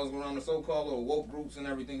coming on, I was around the so-called little woke groups and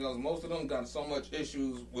everything else. Most of them got so much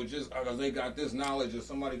issues with just because they got this knowledge or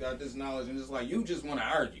somebody got this knowledge, and it's like you just want to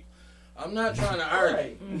argue. I'm not trying to argue.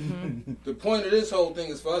 Right. Mm-hmm. The point of this whole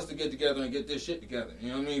thing is for us to get together and get this shit together. You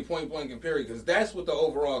know what I mean? Point blank and period. Because that's what the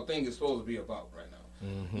overall thing is supposed to be about right now.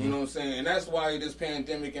 Mm-hmm. You know what I'm saying? And that's why this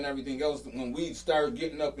pandemic and everything else, when we start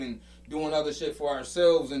getting up and doing other shit for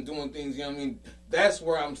ourselves and doing things, you know what I mean? That's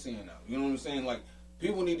where I'm seeing now. You know what I'm saying? Like,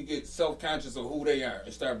 people need to get self-conscious of who they are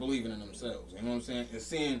and start believing in themselves. You know what I'm saying? And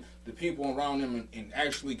seeing the people around them and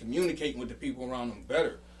actually communicating with the people around them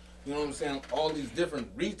better. You know what I'm saying? All these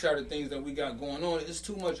different retarded things that we got going on. It's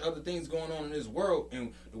too much other things going on in this world.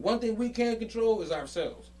 And the one thing we can't control is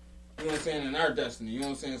ourselves. You know what I'm saying? And our destiny. You know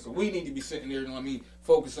what I'm saying? So we need to be sitting there, you know what I mean,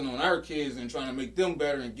 focusing on our kids and trying to make them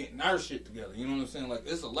better and getting our shit together. You know what I'm saying? Like,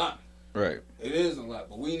 it's a lot. Right. It is a lot.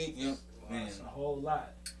 But we need, you know, man. It's a whole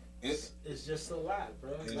lot. It's just a lot,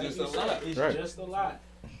 bro. It's like just you a said, lot. It's Right. just a lot.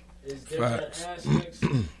 It's different aspects.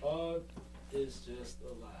 All it's just a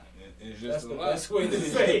lot. It's That's just the a lot. best way to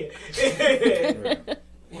say it.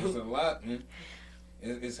 It's a lot, man.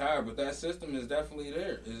 It's hard, but that system is definitely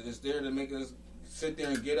there. It's there to make us sit there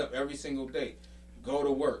and get up every single day, go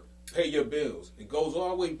to work, pay your bills. It goes all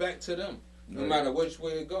the way back to them, no matter which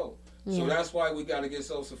way it goes. Yeah. So that's why we got to get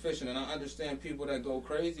self-sufficient. And I understand people that go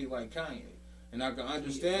crazy like Kanye. And I can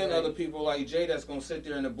understand other people like Jay that's going to sit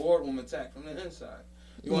there in the boardroom attack from the inside.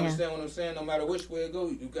 You understand what I'm saying? No matter which way it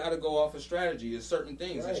goes, you got to go off a strategy. It's certain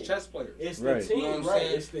things. It's chess players. It's the team, You know what I'm right?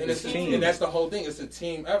 saying? It's the And it's team. and that's the whole thing. It's a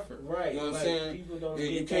team effort. Right. You know what I'm Like, saying? people don't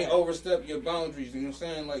You get can't that. overstep your boundaries. You know what I'm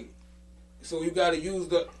saying? Like, so you got to use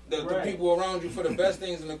the people around you for the best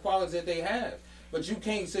things and the qualities that they have. But you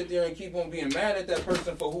can't sit there and keep on being mad at that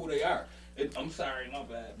person for who they are. I'm sorry, my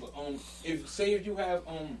bad. But if you have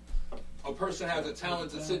a person has a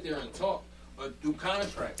talent to sit there and talk or do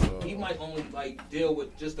contracts, he might only like deal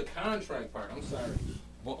with just the contract part. I'm sorry,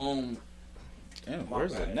 but Damn,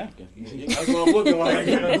 where's that napkin? that's what I'm looking like.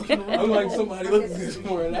 I'm like somebody looking this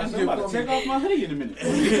for it. I'm about to take off my hoodie in a minute.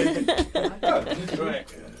 Right.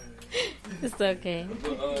 It's okay.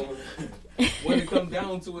 But when it comes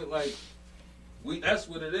down to it, like that's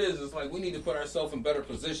what it is. It's like we need to put ourselves in better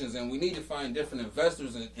positions, and we need to find different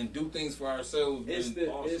investors and do things for ourselves. It's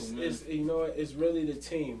you know what? It's really the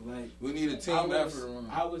team. Like We need a team effort.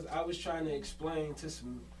 I was trying to explain to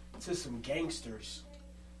some gangsters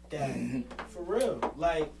that. For real.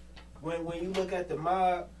 Like, when you look at the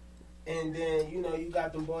mob, and then, you know, you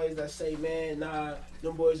got them boys that say, man, nah,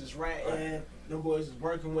 them boys is ratting, them boys is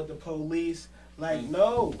working with the police. Like,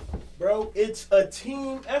 no, bro, it's a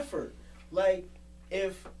team effort. Like,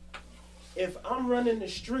 if I'm running the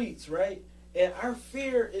streets, right, and our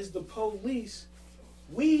fear is the police,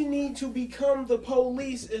 we need to become the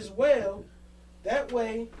police as well. That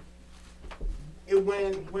way,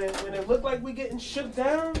 when it look like we getting shook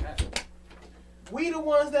down, we the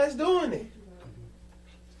ones that's doing it.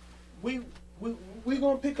 We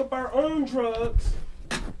gonna pick up our own drugs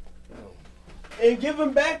and give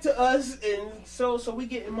them back to us, and so we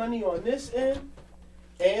getting money on this end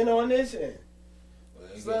and on this end.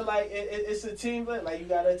 So like it's a team, like you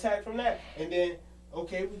gotta attack from that, and then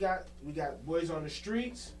okay, we got boys on the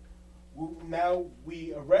streets. Now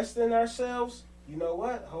we arresting ourselves. You know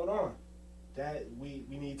what? Hold on, that we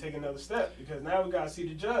need to take another step, because now we gotta see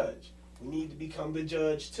the judge. We need to become the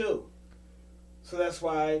judge too. So that's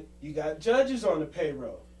why you got judges on the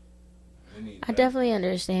payroll. I definitely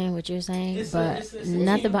understand what you're saying, but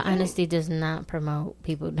Nothing But Honesty does not promote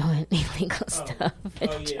people doing illegal stuff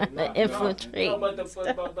and trying to infiltrate. No,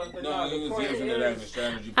 it was using it as a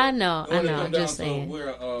strategy. I know. I'm just saying.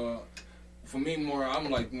 For me, I'm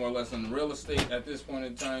like more or less in real estate at this point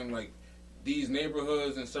in time. Like these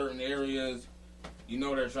neighborhoods in certain areas, you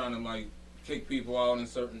know, they're trying to like kick people out in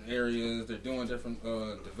certain areas. They're doing different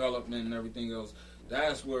development and everything else.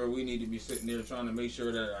 That's where we need to be sitting there trying to make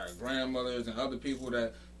sure that our grandmothers and other people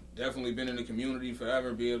that definitely been in the community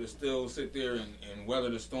forever be able to still sit there and weather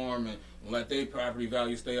the storm and let their property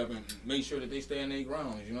value stay up and make sure that they stay in their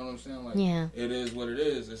grounds. You know what I'm saying? Like, yeah. It is what it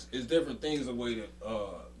is. It's different things a way to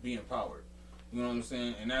be empowered. You know what I'm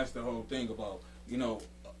saying? And that's the whole thing about, you know,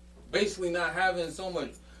 basically not having so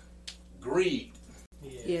much greed.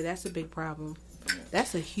 Yeah, that's a big problem.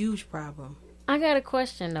 That's a huge problem. I got a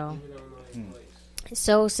question though.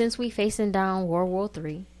 So since we facing down World War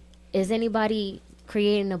III, is anybody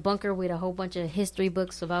creating a bunker with a whole bunch of history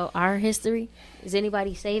books about our history? Is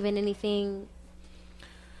anybody saving anything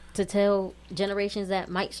to tell generations that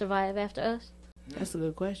might survive after us? That's a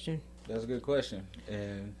good question. That's a good question.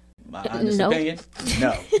 And my honest opinion,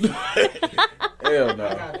 no. Hell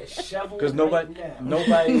no. Because nobody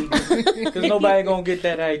gonna get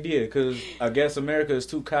that idea. Because I guess America is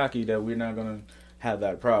too cocky that we're not gonna have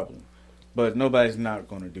that problem. But nobody's not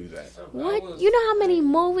gonna do that. What? You know how many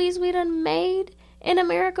movies we done made in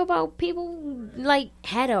America about people like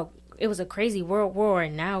it was a crazy world war,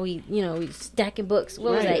 and now we stacking books.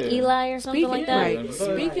 What was that, Eli or something like that? Right.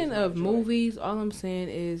 Speaking of movies, all I'm saying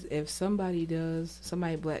is if somebody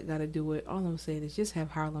black got to do it, all I'm saying is just have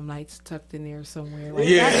Harlem Nights tucked in there somewhere. Like,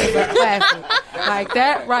 that is a classic. Like,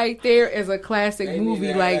 that right there is a classic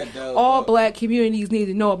movie. Like, all black communities need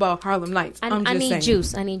to know about Harlem Nights. I need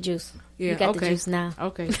juice. Yeah, you got the juice now.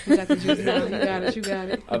 Okay, you got the juice now. You got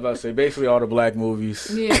it. I was about to say, basically all the black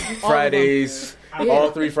movies. Yeah. Fridays.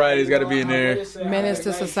 All 3 Fridays got to be in there. Menace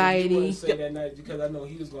to Society. Say that night because I know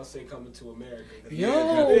he was going to say Coming to America.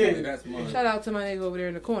 Shout out to my nigga over there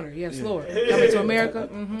in the corner. Yes, Lord. Coming to America.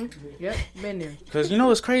 Mm-hmm. Yep, been there. Because,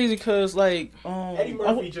 it's crazy because, like... Eddie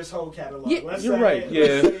Murphy just whole catalog. Yeah, you're right,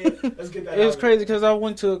 yeah. Let's get that. It was crazy because I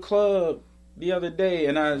went to a club the other day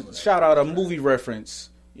and I shot out a movie reference.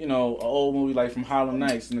 An old movie like from Harlem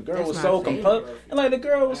Nights, and the girl was so puzzled, and like the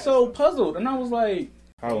girl was so puzzled, and I was like,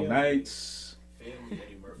 Harlem Nights,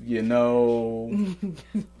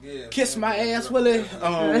 kiss my ass, Willie,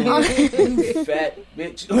 fat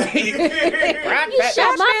bitch, you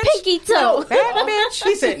shot my pinky toe, fat bitch.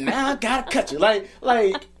 He said, "Now I gotta cut you," like.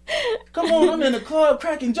 Come on, I'm in the club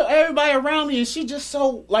cracking jokes. Everybody around me, and she just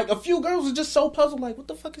so, like, a few girls were just so puzzled, like, what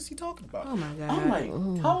the fuck is he talking about? Oh, my God. I'm like,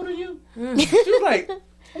 how old are you? She was like,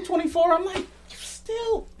 I'm 24. I'm like,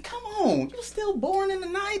 come on, you're still born in the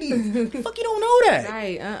 90s. Fuck, you don't know that.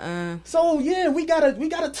 Right, So, yeah, we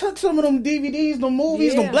gotta tuck some of them DVDs, them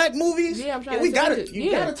movies, them black movies. Yeah, I'm trying to say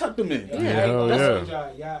you gotta tuck them in. Y'all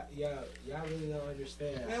really don't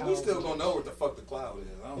understand. Man, we still gonna know what the fuck the cloud is.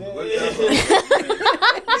 I don't know what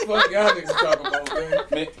the fuck y'all niggas talking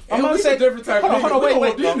about, man. I'm gonna say different type of niggas. Hold on,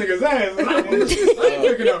 wait. These niggas ass. I ain't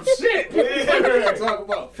picking up shit. What are you talking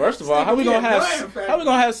about? First of all, how we gonna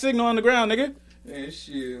have signal on the ground, nigga? Man,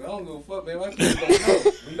 shit, I don't give a fuck, man. My kids don't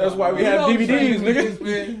know. That's why we have DVDs, nigga.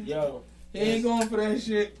 Man. Yo, he ain't going for that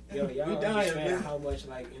shit. Yo, y'all understand how much,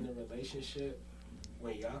 like, in a relationship,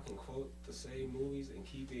 when y'all can quote the same movies and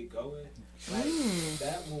keep it going, like,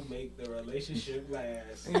 that will make the relationship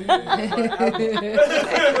last.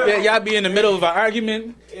 Yeah, y'all be in the middle of an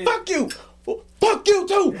argument. Fuck you! Fuck you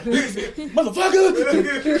too! Motherfucker!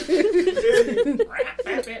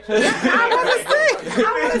 fat bitch.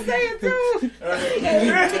 I want to say it too.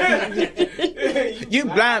 You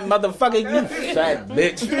blind motherfucker, you fat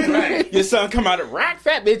bitch. Right. Your son come out of rock,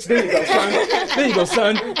 fat bitch. There you go, son. There you go,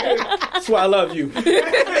 son. That's why I love you.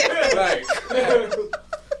 Right.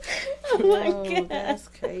 Oh my God. That's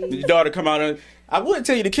crazy. Your daughter come out and I would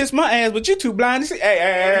tell you to kiss my ass, but you too blind to see.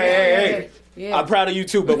 Hey. Yeah. I'm proud of you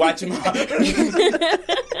too, but watch your mouth.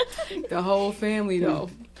 The whole family though.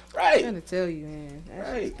 Right. I'm trying to tell you, man. That's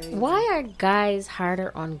Right. crazy. Why are guys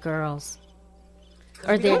harder on girls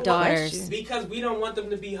or their daughters? Because we don't want them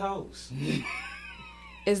to be hoes.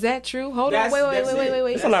 Is that true? Hold That's- on, that's it. wait.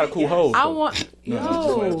 There's a lot of cool hoes. I though. want No,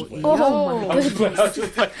 Oh my goodness.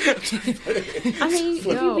 I mean,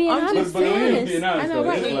 Yo, you being I'm honest, But we ain't honest. being honest, I know, though.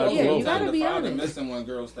 right? There's a lot of Yeah, cool you hoes. gotta be The father honest. missing when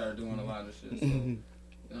girls start doing a lot of shit. So, you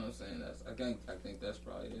know what I'm saying? I think that's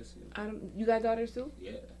probably it. You got daughters too?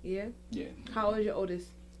 Yeah, Yeah. Yeah. How old is your oldest?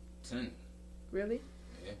 10. Really?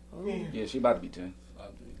 Yeah. Oh. Yeah, she about to be 10.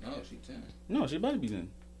 No, she 10. No, she about to be 10.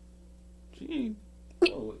 She ain't.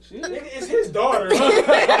 Oh, shit. Nigga, it's his daughter.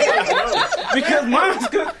 Because mine's,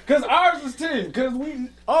 because ours is 10. Because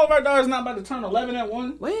all of our daughters not about to turn 11 at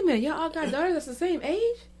one. Wait a minute, y'all all got daughters that's the same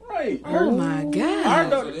age? Right. Oh my Our God.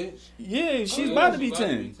 daughter, yeah, she's about to be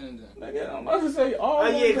 10. Nigga, I'm about to say all. Oh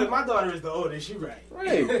yeah, of because them- my daughter is the oldest. You right.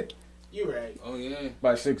 Right. You right. Oh, yeah.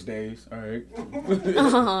 By 6 days. All right.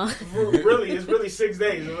 Uh-huh. Really, it's really 6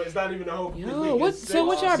 days. It's not even a whole week. Yo, what? It's So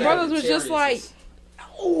what y'all Sagittarius. brothers was just like?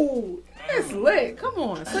 Oh, that's lit. Come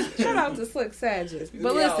on, shout out to Slick Sagittarius.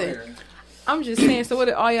 But We out listen, here. I'm just saying. So what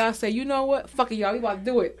did all y'all say? You know what? Fuck it, y'all. We about to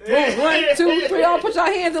do it. Boom, 1, 2, 3. Y'all put your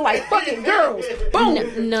hands in like fucking girls.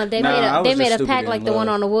 Boom. No, they Nah, I made was they made just a pack stupid like in the one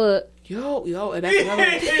love. on the wood. Yo, and that's another.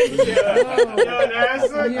 I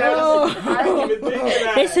didn't even think of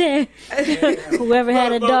that. They said whoever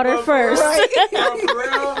had a daughter but- first. But for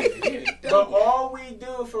real, but all we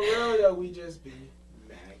do for real though, we just be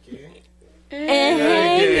macking. And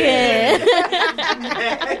hanging.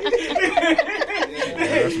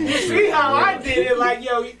 See how I did it? Like,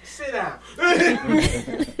 yo, sit down.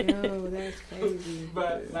 Yo, that's crazy.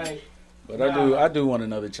 But like, But I do want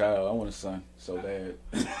another child. I want a son so bad.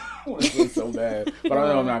 I want a son so bad. But I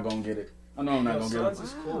know I'm not gonna get it. I know I'm not yo, gonna sons get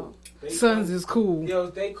is it. cool. They Sons cool. is cool. Yo,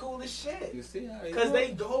 they cool as shit. You see how Cause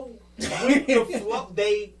they go with the flow.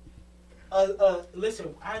 They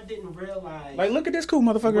listen. I didn't realize. Like, look at this cool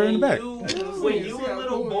motherfucker in the back. When you a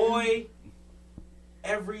little boy,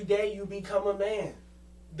 every day you become a man.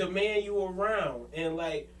 The man you around, and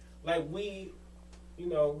like we, you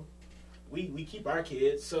know, we keep our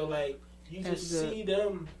kids, so like you That's just good. see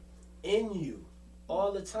them in you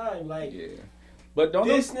all the time. Like Yeah. But don't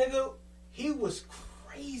this nigga, he was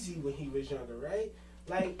crazy when he was younger, right?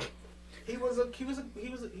 Like he was a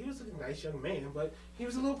nice young man, but he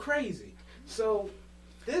was a little crazy. So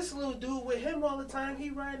this little dude with him all the time,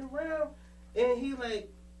 he riding around and he like,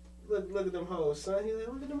 look at them hoes, son. He like,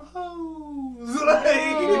 look at them hoes.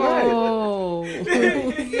 Oh.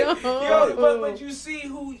 Yo, but you see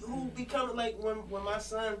who become like when my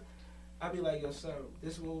son, I be like, yo son,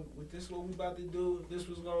 this what we about to do, this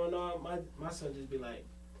was going on. My son just be like,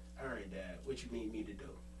 all right, Dad, what you need me to do?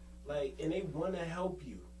 Like, and they want to help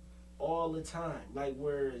you all the time. Like,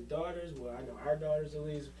 where daughters, well, I know our daughters at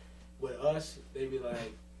least, with us, they be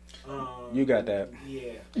like, you got that.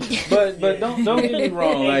 yeah. But Yeah. don't get me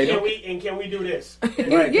wrong. Like, Can we do this? right,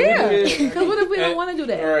 Yeah. can we do this? Because what if we don't want to do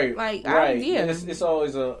that? Right, Like, right. yeah. It's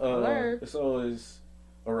always Alert. it's always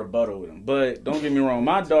a rebuttal with them. But don't get me wrong,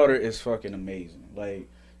 my daughter is fucking amazing. Like,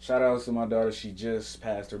 shout out to my daughter. She just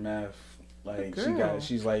passed her math. Like, Good girl.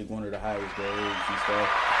 she's like one of the highest grades and stuff.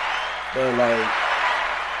 But like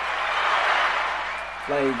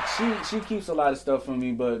she keeps a lot of stuff from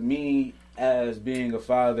me. But me as being a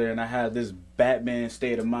father, and I have this Batman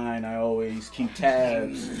state of mind, I always keep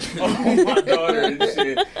tabs on my daughter and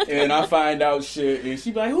shit. And I find out shit, and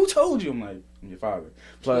she be like, "Who told you?" I'm like, "I'm your father."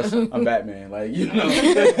 Plus, I'm Batman, like, you know.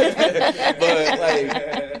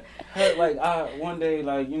 But like, one day,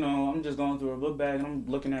 like, you know, I'm just going through her book bag and I'm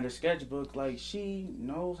looking at her sketchbook. Like, she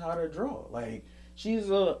knows how to draw. Like, she's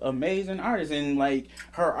an amazing artist, and like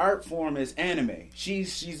her art form is anime.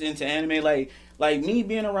 She's into anime. Like me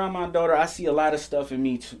being around my daughter, I see a lot of stuff in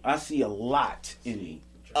me too. I see a lot in me.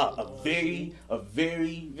 A very.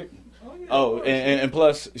 Oh, and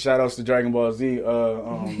plus, shout outs to Dragon Ball Z.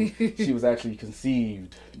 She was actually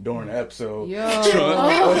conceived during the episode. Yo.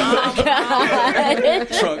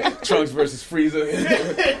 Trunks versus Frieza.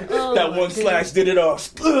 That one slash did it all.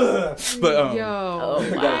 But Yo.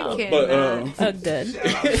 wow. I but Oh,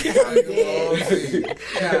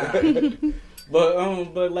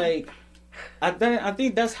 good. but like I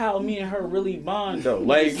think that's how me and her really bond though.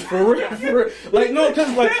 Like for real. Like no, cause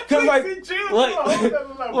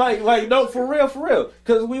no, for real.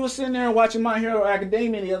 Cause we was sitting there and watching My Hero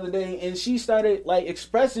Academia the other day, and she started like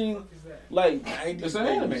expressing like it's an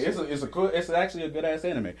anime. It's actually a good ass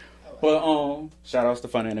anime. But shout outs to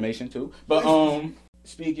Fun Animation too. But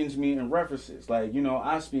speaking to me in references, like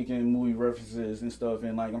I speak in movie references and stuff,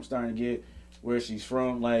 and like I'm starting to get where she's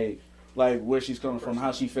from, like where she's coming from,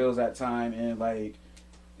 how she feels that time,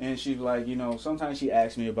 and she's like, sometimes she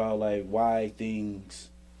asks me about like why things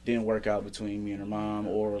didn't work out between me and her mom,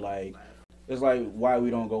 or like it's like why we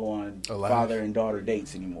don't go on father and daughter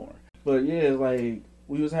dates anymore. But yeah, like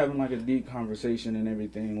we was having like a deep conversation and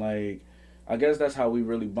everything. Like I guess that's how we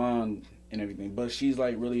really bond and everything. But she's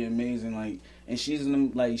like really amazing, like, and she's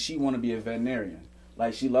like she want to be a veterinarian.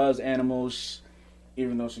 Like she loves animals,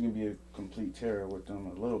 even though she can be a complete terror with them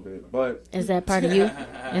a little bit. But is that part of you?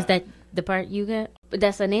 Is that the part you got? But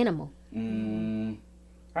that's an animal.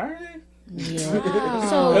 Are they? Yeah. Wow.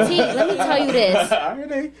 So T, let me tell you this. Are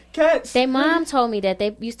they cats? Their mom told me that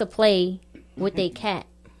they used to play with their cat,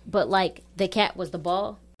 but like the cat was the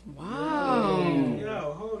ball. Wow.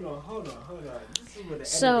 Yo, hold on. This is where the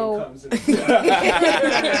so comes in.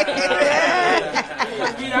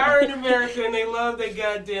 We are in America and they love their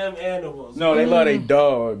goddamn animals. No, they love their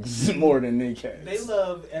dogs more than their cats. They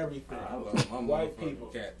love everything. I love my white people.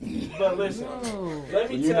 Cat. But listen, let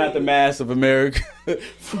me You're tell not the mass of America. Yeah,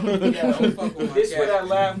 this where that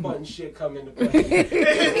laugh button shit come into play.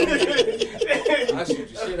 I shoot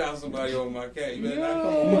the shit out of somebody over my cat. You better not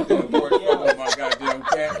come on my damn porch over my goddamn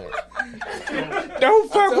cat.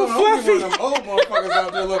 Don't fuck with Fluffy. Them old motherfuckers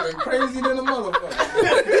out there looking crazy than a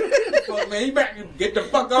motherfucker. Fuck, man, you back and get the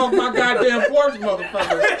fuck off my goddamn porch,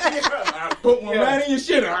 motherfucker. I put one right in your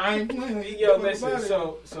shit. I ain't playing. Yo, listen.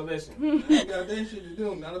 So listen. You got that shit to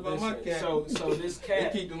do. Not about my cat. So this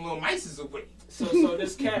cat. They keep them little mices away. So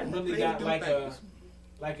this cat really got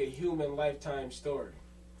like a human lifetime story.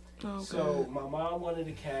 Okay. So my mom wanted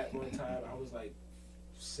a cat one time. I was like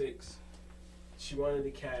 6. She wanted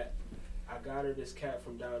a cat. I got her this cat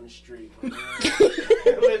from down the street.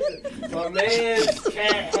 Listen, my man's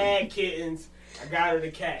cat had kittens. I got her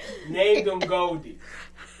the cat. Named him Goldie.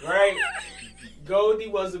 Right? Goldie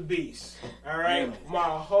was a beast. All right? My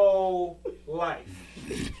whole life.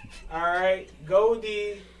 All right?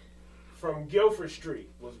 Goldie from Guilford Street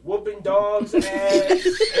was whooping dogs' ass.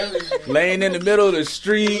 Laying in the middle of the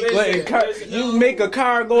street. You make a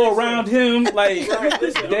car go around him like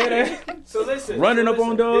So listen. Running up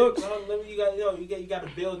on dogs. You got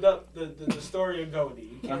to build up the story of Goldie.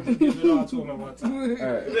 You can't just give it all to him at one time.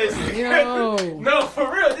 Right. Listen. No,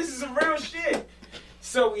 for real. This is some real shit.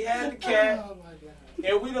 So we had the cat,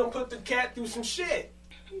 and we done put the cat through some shit.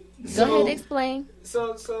 Go ahead, explain.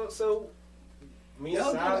 So me and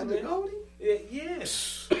Solomon. Yeah.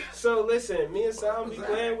 So listen, me and Solomon be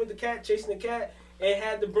playing with the cat, chasing the cat, and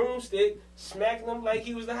had the broomstick, smacking him like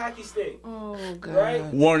he was the hockey stick. Oh God! Right?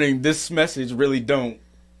 Warning: this message really don't.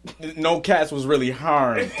 No cats was really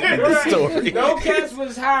harmed in the story. No cats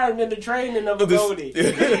was harmed in the training of a Goldie. So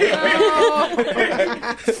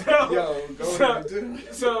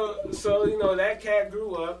that cat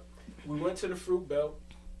grew up. We went to the fruit belt.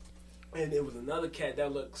 And there was another cat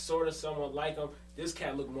that looked sort of somewhat like him. This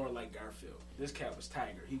cat looked more like Garfield. This cat was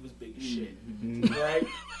Tiger. He was big as shit. Right?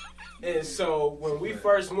 And so when we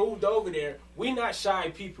first moved over there, we not shy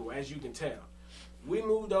people, as you can tell. We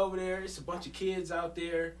moved over there. It's a bunch of kids out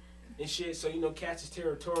there and shit. So, cats is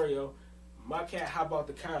territorial. My cat hop out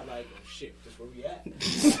the car like, oh shit, that's where we at.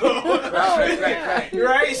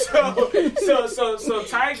 Right? So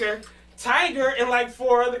Tiger and like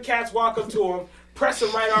 4 other cats walk up to him. Press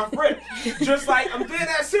him right off rip. Just like, I'm dead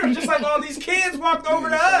ass serious. Just like all these kids walked over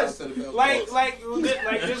to us. Like this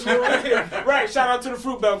right here. Right, shout out to the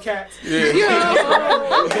Fruit Belt cats. Yeah.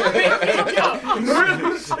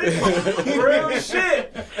 Real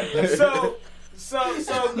shit. So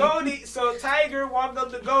Goldie, Tiger walked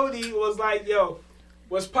up to Goldie, was like, yo,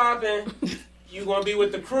 what's poppin'? You gonna be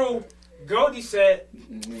with the crew? Goldie said,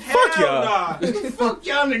 fuck y'all. Nah. Fuck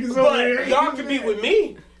y'all niggas over here. Y'all can be with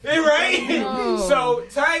me. Right? No. So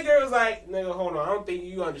Tiger was like, nigga, hold on. I don't think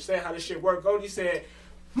you understand how this shit work. Goldie said,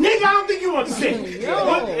 nigga, I don't think you understand.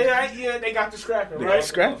 Yeah, they got the scrapping, right? Got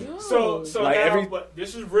scrapping. So like now, but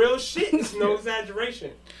this is real shit. It's no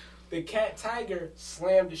exaggeration. The cat Tiger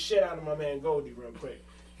slammed the shit out of my man Goldie real quick.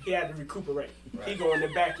 He had to recuperate. Right. He go in the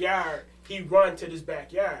backyard. He run to this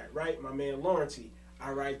backyard, right? My man Lawrencey.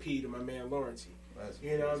 R.I.P. to my man Lawrencey.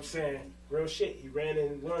 You know what I'm saying? Real shit. He ran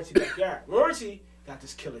in Lawrencey's backyard. Lawrencey got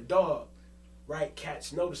this killer dog, right?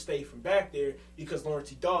 Cats know to stay from back there because Lawrence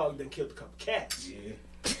Dog done killed a couple cats. Yeah.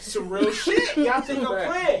 Some real shit. Y'all think I'm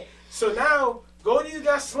playing? So now Goldie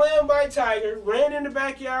got slammed by a tiger, ran in the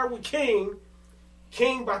backyard with King.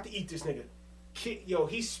 King about to eat this nigga.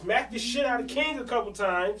 He smacked the shit out of King a couple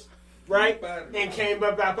times, right? And came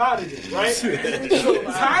up out of it, right? So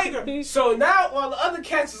Tiger. So now all the other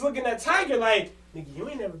cats is looking at Tiger like, nigga, you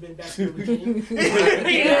ain't never been back to the King. I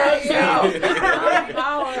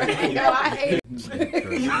hate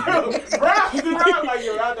Rob, like,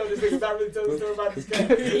 yo, I know this nigga's not really telling the story about this cat.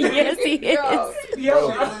 Yes, he is.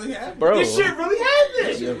 Bro, this shit really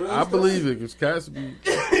happened. I believe it because cats be.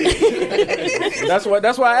 That's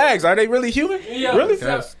why I asked. Are they really human? Yeah. Really?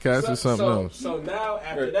 Cats is something else. So now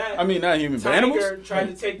after that, I mean, not human, but Tiger animals. tried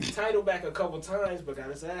to take the title back a couple times, but got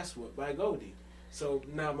his ass whooped by Goldie. So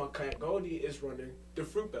now my cat Goldie is running the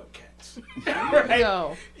Fruit Belt Cats.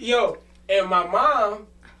 Right? Yo, and my mom,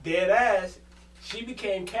 dead ass, she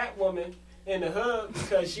became Catwoman in the hood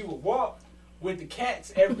because she would walk with the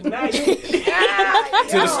cats every night To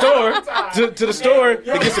the store, to the store to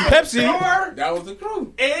get some Pepsi. That was the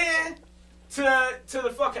crew. And to the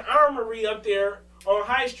fucking armory up there on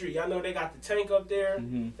High Street. I know they got the tank up there.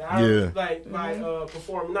 The armory, like by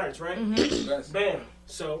Performing Arts, right? Bam.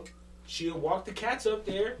 So she'll walk the cats up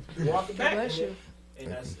there, walk it back,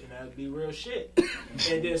 and that'd be real shit.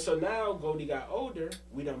 And then so now Goldie got older.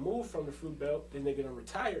 We done moved from the Fruit Belt. The nigga done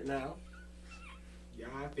retired now. Yeah,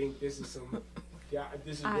 I think this is some. Yeah,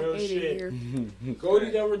 this is real shit.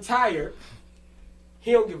 Goldie done retired.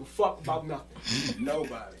 He don't give a fuck about nothing.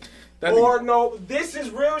 Nobody. This is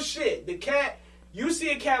real shit. The cat, you see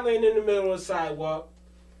a cat laying in the middle of the sidewalk.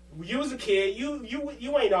 You was a kid. You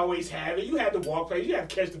ain't always have it. You had to walk place. You had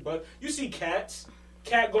to catch the bus. You see cats.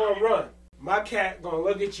 Cat gonna run. My cat gonna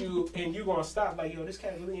look at you and you gonna stop like, yo, this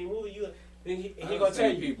cat really ain't moving. He gonna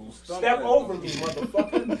tell you, step over me,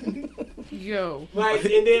 motherfucker. Yo. Like,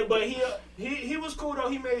 and then, but he was cool though.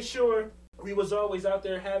 He made sure we was always out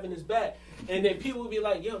there having his back. And then people would be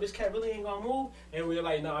like, yo, this cat really ain't gonna move. And we were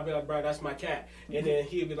like, no, I'd be like, bro, that's my cat. And then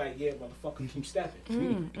he'd be like, yeah, motherfucker, keep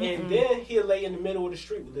stepping. And then he'd lay in the middle of the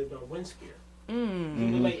street. We lived on Windspear. He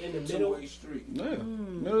would lay in the middle of the street. Yeah,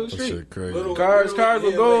 middle of the That street. shit crazy. Little- Cars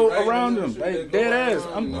would go like, around little him. shit Like, that go dead ass.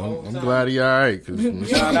 around, I'm glad he alright.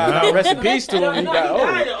 Nah, rest in peace to him. He got old.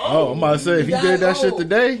 Oh, I'm about to say, if he did that shit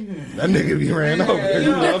today, that nigga be ran over.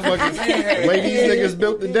 You motherfuckers, the way these niggas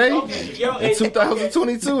built today, in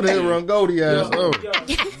 2022, they run Goldie ass over.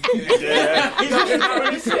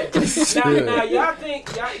 Now y'all think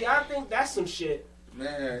that's some shit.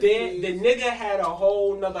 Man, Then the nigga had a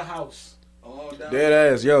whole nother house. Dead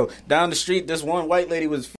ass, yo. Down the street, this one white lady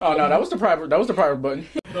was. Oh no, that was the private button.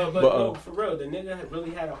 But no, for real, the nigga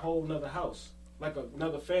really had a whole nother house, like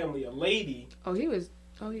another family, a lady. Oh, he was.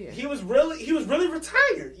 Oh yeah. He was really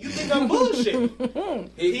retired. You think I'm bullshit?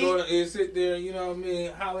 He'd sit there, you know what I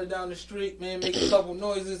mean, holler down the street, man, make a couple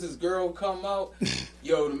noises. His girl come out.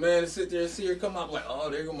 Yo, the man sit there and see her come out, like, oh,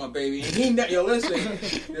 there go my baby. And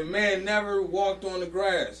listen, the man never walked on the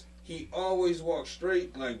grass. He always walked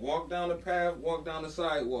straight, like walk down the path, walk down the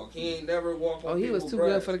sidewalk. He ain't never walked on he was people's too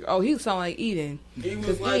grass. good for the. Oh, he sounded like Eden. He was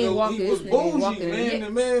 'Cause like, he ain't walking. he was This nigga ain't bougie, walking man. in The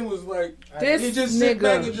man was like, This he just sit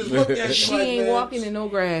back and just look at you She like, ain't man, walking in no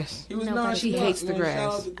grass. He was No, not. she hates the grass.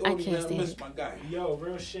 Shout out to Goldie, I can't man. stand Miss it. my guy. Yo,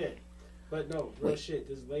 real shit. But no, real shit.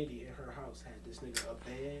 This lady in her house had this nigga a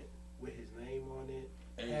bed with his name on it.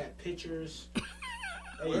 Had pictures.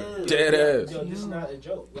 Dead ass. Yo, this is not a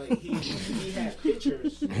joke. Like he had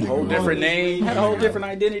pictures. Whole different name, had a whole different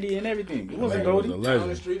identity and everything. It wasn't Goldie. Down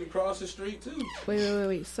the street, across the street too.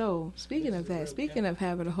 Wait. So, speaking of that, speaking of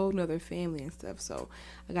having a whole nother family and stuff, so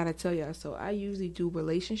I gotta tell y'all, so I usually do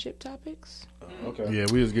relationship topics. Okay. Yeah,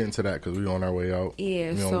 we was getting to that because we on our way out.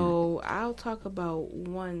 Yeah, so I'll talk about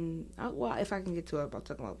one. Well, if I can get to it, I'll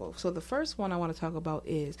talk about both. So the first one I want to talk about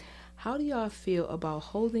is, how do y'all feel about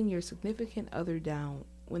holding your significant other down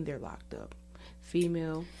when they're locked up?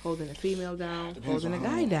 Female holding a female down, holding a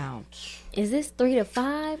guy down. Is this 3 to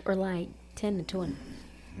 5 or like 10 to 20?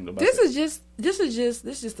 This is just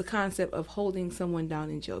the concept of holding someone down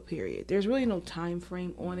in jail. Period. There's really no time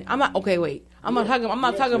frame on it. I'm not talking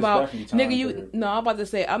about nigga. I'm about to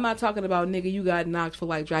say I'm not talking about nigga. You got knocked for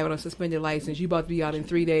like driving on suspended license. You about to be out in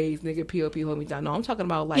 3 days. Nigga, POP hold me down. No, I'm talking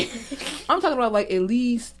about like at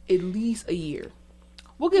least a year.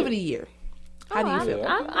 We'll give it a year. How do you feel?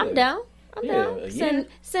 I'm down. I'm down.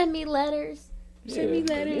 Send me letters. Send me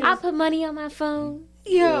letters. I put money on my phone.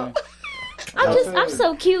 Yeah. I'm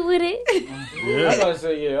so cute with it. Yeah. I was about to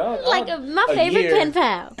say, like my favorite pen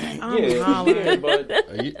pal. Yeah, but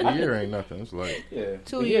A year ain't nothing. It's like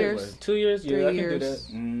 2 years. 2 years, yeah, 3 I can years.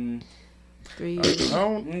 do that. 3 years. I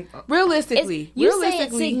don't. Realistically, You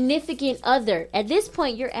saying significant other. At this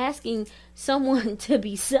point, you're asking someone to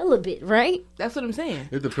be celibate, right? That's what I'm saying.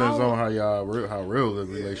 It depends on how real the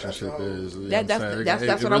relationship is.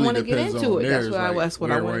 That's what I want to get into it. That's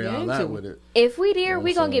what I want to get into it. If we there,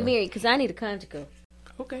 we gonna get married because I need a conjugal.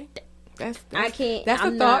 Okay. I can't. That's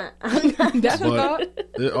I'm a thought. That's a thought.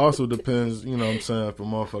 It also depends, you know what I'm saying, if a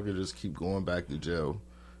motherfucker just keep going back to jail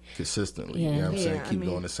consistently. You know what I'm saying? Keep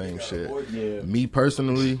doing the same shit. Yeah. Me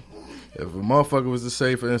personally, if a motherfucker was to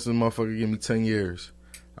say, for instance, motherfucker give me 10 years,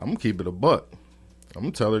 I'm going to keep it a buck. I'm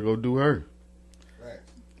going to tell her go do her.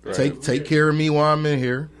 Right. Take care of me while I'm in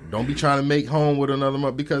here. Don't be trying to make home with another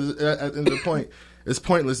mother, because at the end of the point, it's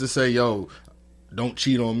pointless to say, yo, don't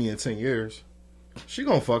cheat on me in 10 years. She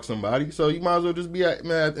gonna fuck somebody, so you might as well just be at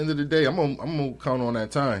the end of the day. I'm gonna count on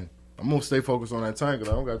that time. I'm gonna stay focused on that time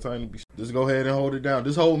because I don't got time to be. Just go ahead and hold it down.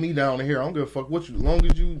 Just hold me down in here. I don't give a fuck what you. As long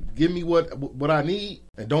as you give me what I need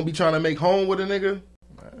and don't be trying to make home with a nigga.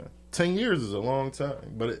 10 years is a long time,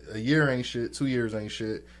 but a year ain't shit. 2 years ain't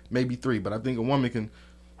shit. Maybe 3, but I think a woman can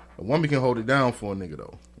hold it down for a nigga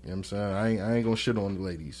though. You know what I'm saying? I ain't gonna shit on the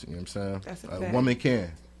ladies. You know what I'm saying? That's a fact. Woman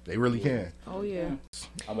can. They really can. Oh yeah.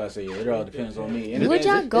 I'm about to say it all depends on me. Would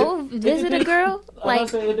y'all go visit a girl?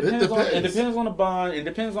 Like it depends on the bond. It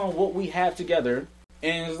depends on what we have together.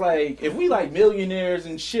 And it's like if we like millionaires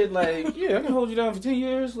and shit, like yeah, I can hold you down for 10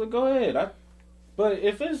 years. Like go ahead. But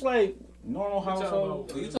if it's like normal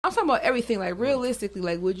household, I'm talking about everything. Like realistically,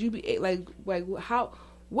 like would you be like how?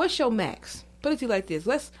 What's your max? Put it to you like this.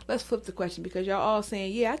 Let's flip the question because y'all all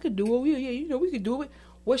saying yeah I could do it. Yeah, you know we could do it.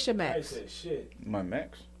 What's your max? I said shit. My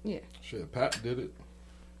max. Yeah. Shit, Pat did it.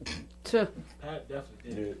 Pat definitely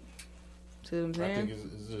did it. See what I'm saying? I think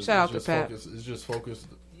it's just, shout out to Pat. It's just focused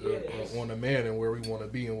on the man and where we want to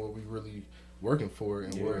be and what we really working for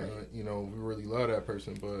and where we really love that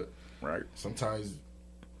person. But sometimes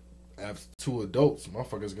as two adults,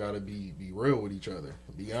 motherfuckers gotta be real with each other,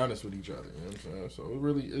 be honest with each other. You know what I'm saying? So it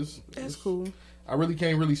really is. That's cool. I really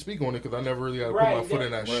can't really speak on it because I never really got to put my foot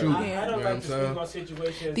in that shoe. I don't like to speak on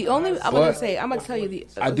situations. The only I'm gonna tell you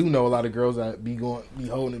I do know a lot of girls that be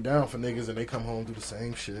holding it down for niggas and they come home do the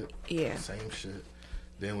same shit. Yeah, same shit.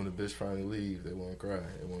 Then when the bitch finally leaves, they want to cry.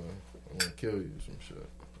 They want to kill you, some shit.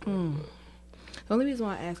 The only reason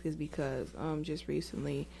why I ask is because just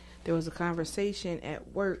recently there was a conversation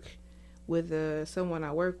at work with someone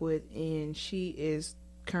I work with, and she is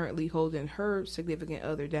currently holding her significant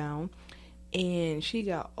other down. And she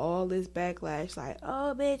got all this backlash, like,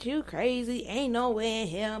 oh, bitch, you crazy. Ain't no way in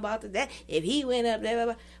hell about that. If he went up, blah, blah,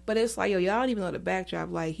 blah. But it's like, yo, y'all don't even know the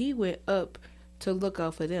backdrop. Like, he went up to look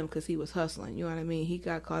out for them because he was hustling. You know what I mean? He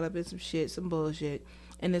got caught up in some shit, some bullshit.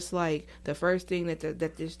 And it's like, the first thing that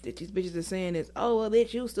these bitches are saying is, oh, well,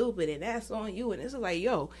 bitch, you stupid, and that's on you. And it's like,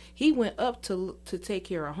 yo, he went up to take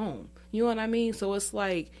care of home. You know what I mean? So it's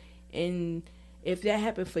like, if that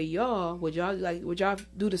happened for y'all, would y'all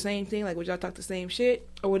do the same thing? Like, would y'all talk the same shit,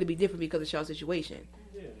 or would it be different because of y'all's situation?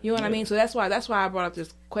 Yeah. You know what I mean? So that's why I brought up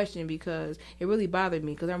this question, because it really bothered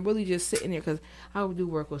me, because I'm really just sitting there, because I do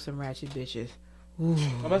work with some ratchet bitches. Ooh,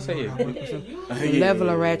 I'm about to say level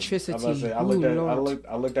of ratricity.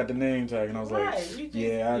 I looked at the name tag and I was like,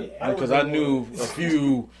 because I knew a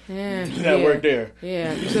few that worked there.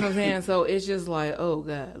 Yeah, you see what I'm saying? So it's just like, oh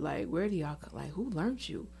god, like where do y'all who learned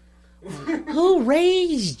you? Who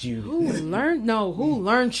raised you? Who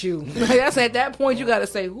learned you? Like, that's at that point you gotta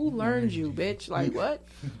say, who learned you, bitch? Like what?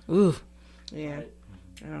 Ooh, yeah.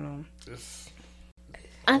 I don't know.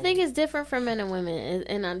 I think it's different for men and women,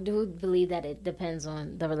 and I do believe that it depends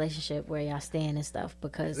on the relationship where y'all stand and stuff.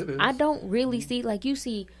 Because I don't really see, like, you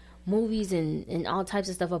see movies and all types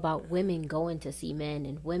of stuff about women going to see men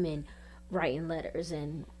and women writing letters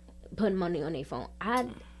and putting money on their phone. I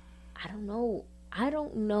don't know. I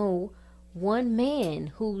don't know one man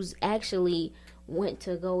who's actually went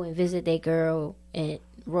to go and visit their girl and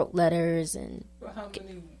wrote letters and. Well, how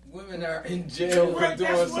many women are in jail for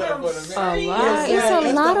doing something for the man? It's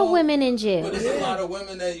a lot of women in jail. But it's a lot of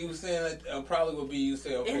women that you saying that probably would be, you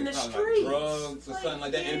say, okay, in the probably like drugs or something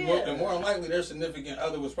like that. And more than likely, their significant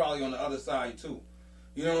other was probably on the other side too.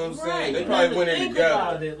 You know what I'm saying? They probably went in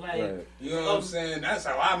together. You know what I'm saying? That's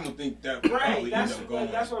how I'm gonna think that probably end up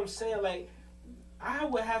going. That's what I'm saying. Like, I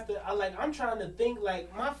would have to. I'm trying to think.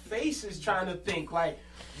 Like, my face is trying to think. Like,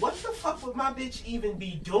 what the fuck would my bitch even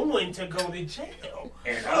be doing to go to jail?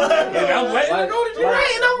 And I'm letting her go to jail.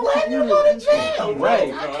 Right, and I'm letting her go to jail.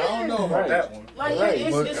 Right. I don't know about that one. Like,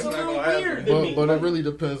 it's a little weird to me. But it really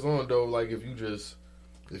depends on, though, like, if you just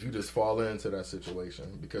fall into that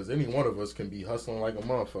situation. Because any one of us can be hustling like a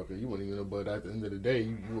motherfucker. You wouldn't even know, but at the end of the day,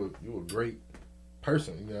 you were great.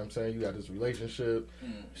 person. You know what I'm saying? You got this relationship.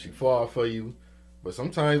 She fall for you. But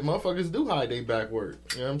sometimes motherfuckers do hide their back work.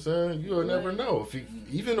 You know what I'm saying? You'll never know. If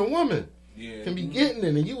even a woman can be getting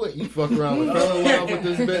it and you fuck around and fell in love with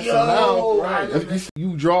this bitch. So now if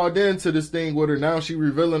you draw into this thing with her, now she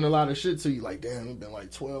revealing a lot of shit to you. Like, damn, it's been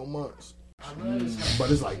like 12 months. But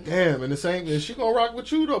it's like, damn, and the same thing. She gonna rock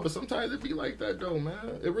with you though, but sometimes it be like that though,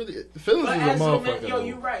 man. It really, feelings is a motherfucker. Yo,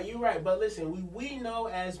 you right. But listen, we know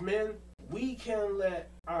as men, we can let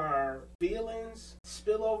our feelings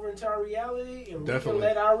spill over into our reality, and we can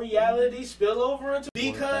let our reality spill over into,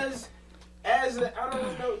 because I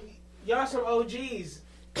don't know, y'all some OGs,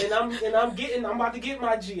 and I'm about to get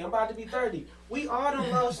my G. I'm about to be 30. We all done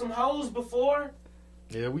loved some hoes before.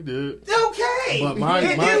 Yeah, we did. Okay. But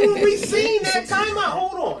then when we seen that time out,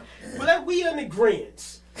 hold on. But we in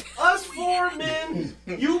agreement. Us 4 men,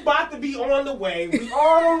 you about to be on the way. We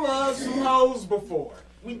all done loved some hoes before.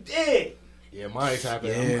 We did. Yeah, mine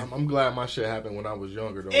happened. Yeah. I'm glad my shit happened when I was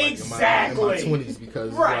younger, though. Exactly. Like in my 20s,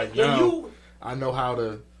 because like now I know how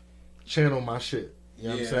to channel my shit. You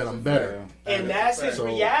know what I'm saying? I'm better. And that's his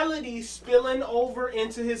reality spilling over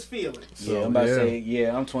into his feelings. So, I'm about to say,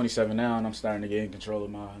 I'm 27 now, and I'm starting to get in control of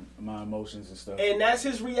my emotions and stuff. And that's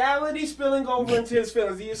his reality spilling over into his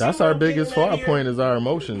feelings. That's our biggest flaw point is our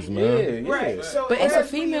emotions, man. Yeah. Right. So but it's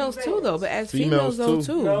females too, though. But as females though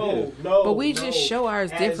too. No. But we just show ours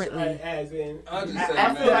differently. I feel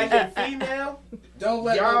like a female. Don't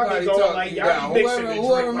let nobody talk you down.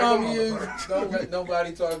 Whoever mommy is, don't let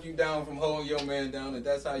nobody talk you down from holding your man down. If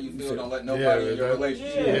that's how you feel, don't let nobody in your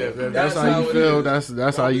relationship. Yeah, that's how you feel.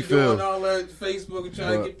 That's how you feel. Doing all that Facebook and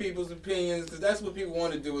trying to get people's opinions, because that's what people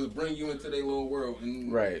want to do, is bring you into their little world.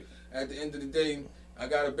 And at the end of the day, I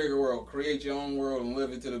got a bigger world. Create your own world and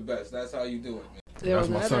live it to the best. That's how you do it, man. That's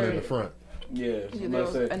my son in the front. Yeah, I'm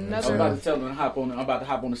about to tell him I'm about to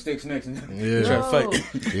hop on the sticks next and try to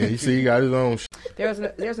fight. Yeah, you see, he got his own.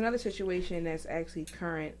 There's another situation that's actually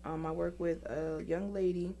current. I work with a young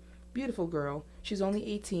lady, beautiful girl. She's only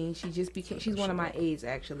 18. She's one of my aides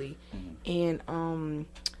actually, and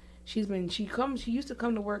she used to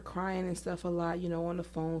come to work crying and stuff a lot, on the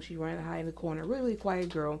phone. She ran to hide in the corner, really quiet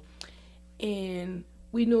girl, and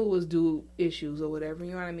we knew it was dude issues or whatever,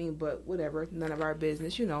 you know what I mean? But whatever, none of our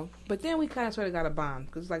business, But then we kind of sort of got a bond,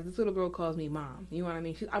 because like this little girl calls me mom, you know what I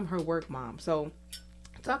mean? I'm her work mom. So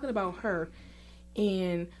talking about her,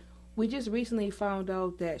 and we just recently found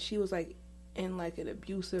out that she was like in like an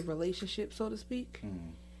abusive relationship, so to speak.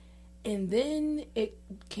 And then it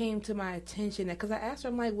came to my attention that, because I asked her,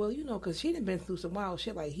 I'm like, well, because she done been through some wild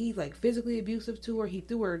shit. Like he's like physically abusive to her. He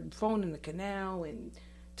threw her phone in the canal and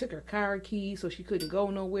took her car keys so she couldn't go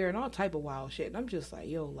nowhere and all type of wild shit. And I'm just like,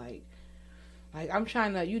 yo, like I'm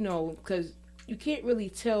trying to, because you can't really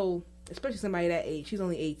tell, especially somebody that age, she's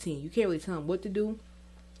only 18, you can't really tell them what to do,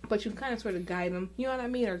 but you can kind of sort of guide them, you know what I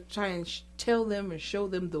mean, or try and tell them and show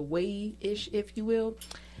them the way-ish, if you will.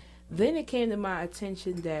 Then it came to my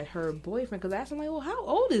attention that her boyfriend, because I asked him, like, well, how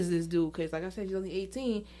old is this dude? Because like I said, she's only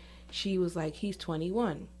 18. She was like, he's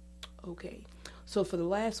 21. Okay. So for the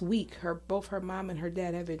last week, both her mom and her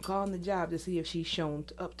dad have been calling the job to see if she's shown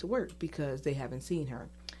up to work, because they haven't seen her.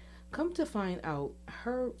 Come to find out,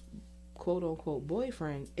 her quote-unquote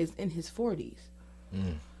boyfriend is in his 40s.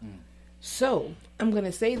 So I'm going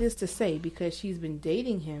to say this to say, because she's been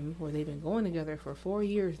dating him, or they've been going together for 4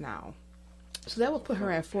 years now. So that would put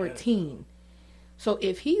her at 14. So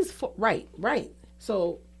if he's... Right.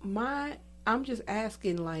 So I'm just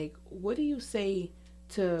asking, like, what do you say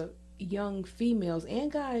to young females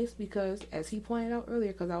and guys, because as he pointed out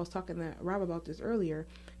earlier, because I was talking to Rob about this earlier,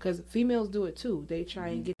 because females do it too, they try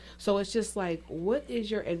and get, so it's just like, what is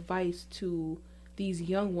your advice to these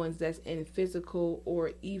young ones that's in physical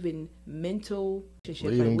or even mental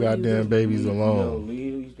relationships? Leave them goddamn babies alone.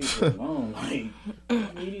 Leave these people alone,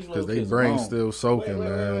 because they brain still soaking,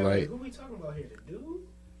 man. Like, who we talking about here? The dude?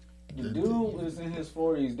 The dude is in his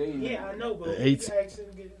 40s. Yeah, I know, but we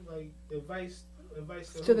asking like advice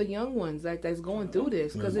to the young ones that's going through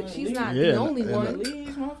this, because she's not the only one.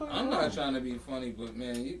 I'm not trying to be funny, but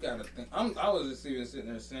man, you gotta think. I was just even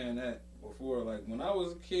sitting there saying that before. Like when I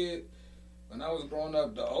was a kid, when I was growing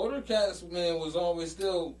up, the older cats, man, was always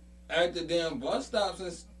still at the damn bus stops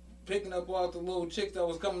and picking up all the little chicks that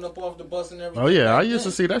was coming up off the bus and everything. Oh yeah, I used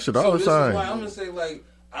to see that shit all the time. Is why I'm gonna say, like,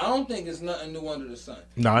 I don't think it's nothing new under the sun.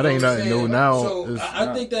 No, it ain't nothing new now. So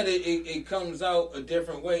I think that it comes out a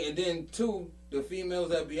different way, and then too, the females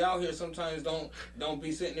that be out here sometimes don't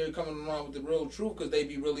be sitting there coming around with the real truth, because they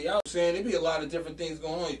be really out saying there be a lot of different things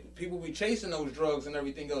going on. People be chasing those drugs and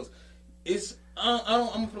everything else. it's I'm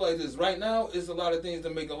gonna put it like this. Right now, it's a lot of things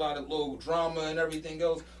that make a lot of little drama and everything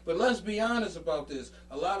else. But let's be honest about this.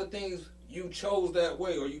 A lot of things you chose that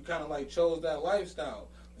way, or you kind of like chose that lifestyle.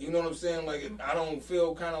 You know what I'm saying? Like, I don't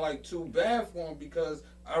feel kind of like too bad for him, because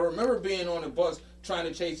I remember being on the bus trying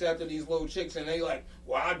to chase after these little chicks, and they like,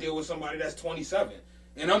 well, I deal with somebody that's 27,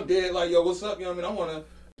 and I'm dead like, yo, what's up? You know what I mean?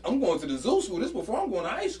 I'm going to the zoo school. This before I'm going to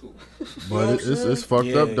high school. But it's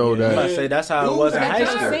fucked up though. That I say that's how it was in high school.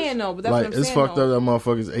 That's what I'm saying though. But that's like what I'm it's saying, fucked up that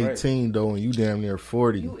motherfucker's 18 though, and you damn near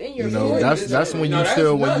 40. You in your You know 40s. that's when you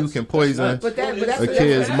still when you can poison But that's a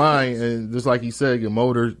kid's mind, and just like he said, get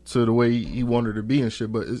motor to the way he wanted to be and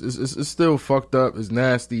shit. But it's still fucked up. It's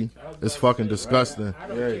nasty. It's fucking disgusting. I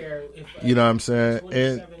don't care if You know what I'm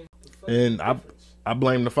saying? And I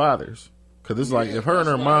blame the fathers. Cause it's like if her and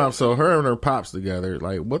her mom, so her and her pops together,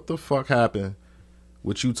 like what the fuck happened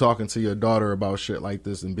with you talking to your daughter about shit like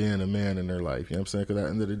this and being a man in their life? You know what I'm saying? Cause at the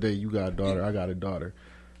end of the day, you got a daughter, I got a daughter.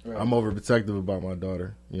 Right. I'm overprotective about my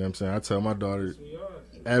daughter. You know what I'm saying? I tell my daughter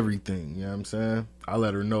everything. You know what I'm saying? I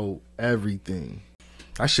let her know everything.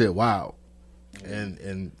 That shit wild.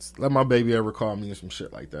 And let my baby ever call me and some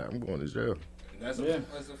shit like that, I'm going to jail. That's a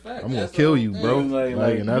fact. I'm gonna kill you, bro.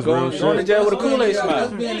 Like, and that's real shit. Going to jail with a Kool-Aid smile.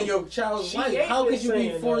 That's being in your child's life. How could you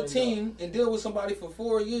be 14 and deal with somebody for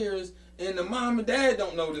 4 years and the mom and dad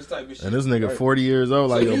don't know this type of shit? And this nigga 40 years old,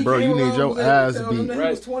 like, yo, bro, you need your ass beat.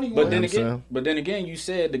 Right. But then again, you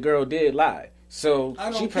said the girl did lie. So I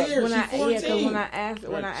don't care. When She's 14. when I asked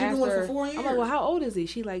her, I'm like, well, how old is he?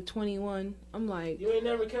 She like 21. I'm like, you ain't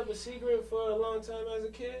never kept a secret for a long time as a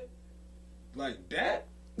kid? Like that?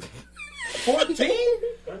 14?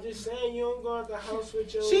 I'm just saying, you don't go out the house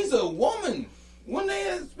with your... She's a woman. When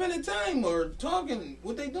they spending time or talking,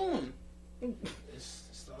 what they doing?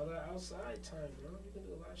 It's all that outside time, bro. You can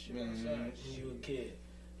do a lot of shit outside when you were a kid.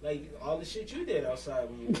 Like, all the shit you did outside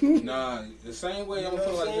when you were a kid. Nah, the same way I'm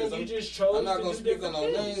feeling like this. I'm not going to speak on no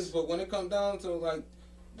names, but when it comes down to, like,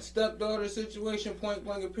 the stepdaughter situation, point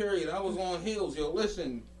blank and period, I was on heels. Yo,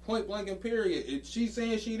 listen, point blank and period. If she's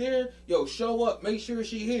saying she there, yo, show up. Make sure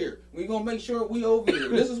she here. We gonna make sure we over here.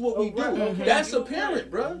 This is what we do. Okay. That's a parent,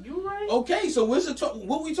 bro. You right. Okay, so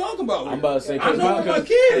what we talking about here? I'm about to say, I know what my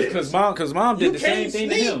kid is. Cause mom did the same thing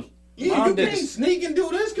to him. Yeah, you can't sneak and do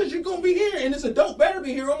this because you're going to be here, and this adult better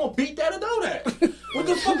be here. I'm going to beat that adult at. What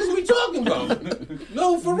the fuck is we talking about?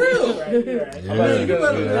 No, for real.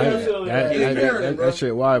 That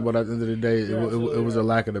shit wild, but at the end of the day, it was a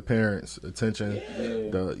lack of the parents' attention,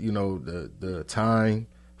 the time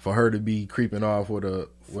for her to be creeping off with an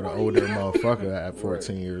older motherfucker at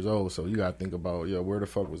 14 years old. So you got to think about, where the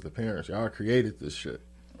fuck was the parents? Y'all created this shit.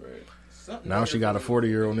 Right. Now she got a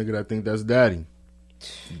 40-year-old nigga that think that's daddy.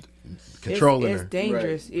 Controlling it's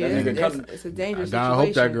dangerous. Right. Yeah, it's a dangerous situation. I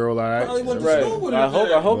hope that girl alright.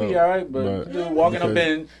 I hope he alright. But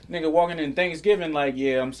walking in Thanksgiving like,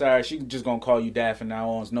 I'm sorry, she just gonna call you dad from now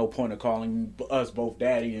on. There's no point of calling us both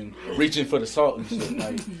daddy and reaching for the salt and shit.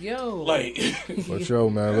 Like,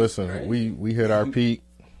 But man, listen, we hit our peak.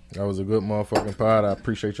 That was a good motherfucking pod. I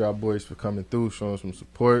appreciate y'all boys for coming through, showing some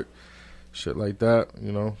support. Shit like that,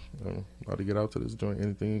 I'm about to get out to this joint.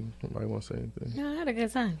 Anything? Anybody want to say anything? No, I had a good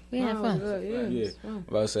time. We had fun. Good,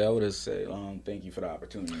 About to say, I would have said, thank you for the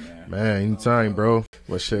opportunity, man. Man, anytime, bro.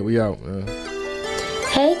 But shit, we out, man.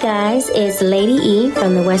 Hey guys, it's Lady E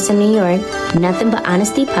from the Western New York Nothing But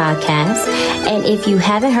Honesty podcast. And if you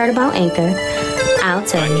haven't heard about Anchor, I'll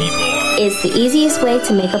tell you. It's the easiest way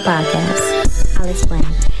to make a podcast. I'll explain.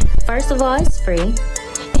 First of all, it's free.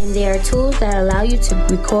 And there are tools that allow you to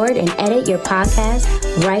record and edit your podcast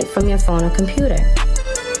right from your phone or computer.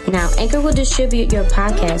 Now, Anchor will distribute your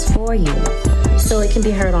podcast for you, so it can be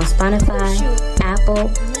heard on Spotify, Apple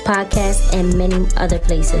Podcasts, and many other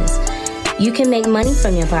places. You can make money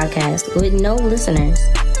from your podcast with no listeners.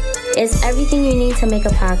 It's everything you need to make a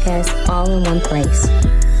podcast all in one place.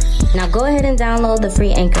 Now go ahead and download the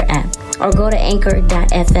free Anchor app or go to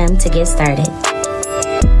anchor.fm to get started.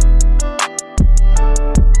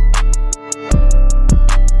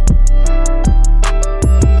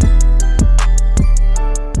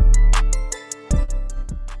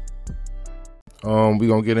 We're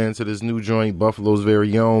going to get into this new joint, Buffalo's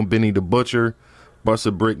very own, Benny the Butcher,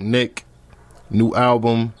 Busta Brick Nick, new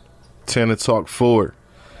album, Tana Talk Forward.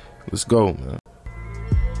 Let's go, man.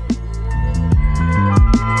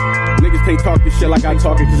 Niggas can't talk this shit like I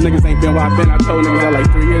talk it, cause niggas ain't been where I been. I told niggas that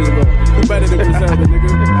like 3 years ago. Who better than Griselda, nigga?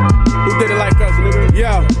 Who did it like us, nigga?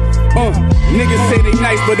 Yeah. Niggas say they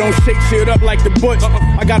nice, but don't shake shit up like the Butch.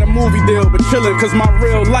 I got a movie deal, but chillin', cause my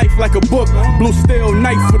real life like a book. Blue steel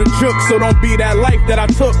knife for the jook, so don't be that life that I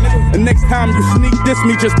took. A next time you sneak diss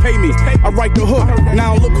me, just pay me. I write the hook,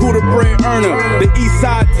 now look who the bread earner. The East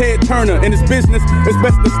Side Ted Turner. In his business, it's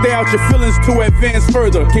best to stay out your feelings to advance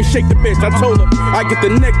further. Can't shake the bitch, I told her I get the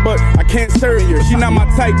neck, but I can't serve her. She not my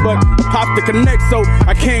type, but I pop the connect, so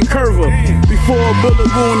I can't curve her. Before a bullet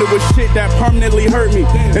wound, it was shit that permanently hurt me.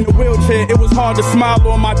 In the wheelchair, it was hard to smile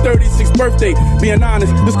on my 36th birthday. Being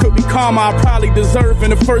honest, this could be karma I probably deserve in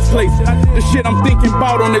the first place. The shit I'm thinking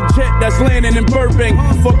about on the jet that's landing in Burbank.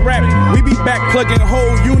 Fuck rap, we be back plugging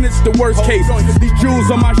whole units, the worst case. These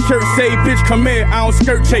jewels on my shirt say, bitch, come here, I don't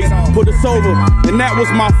skirt chase. Put us over, and that was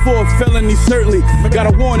my fourth felony, certainly.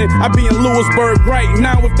 Got a warning, I be in Lewisburg right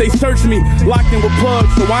now if they search me. Locked in with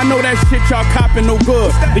plugs, so I know that shit y'all copping no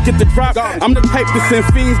good. To get the drop, I'm the type to send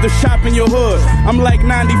fiends to shop in your hood. I'm like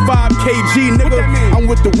 95 kg, nigga, I'm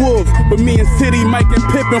with the wolves. But me and City, Mike and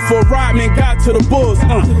Pippin for Rodman got to the Bulls.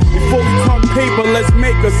 Before we talk paper, let's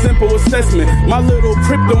make a simple assessment. My little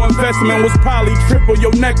crypto investment was probably triple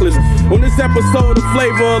your necklace. On this episode of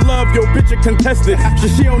Flavor of Love, your bitch a contestant. So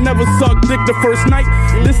she don't never suck dick the first night.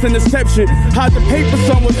 This an exception. Hide the paper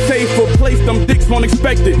someone safe for place them dicks won't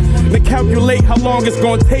expect it. Then calculate how long it's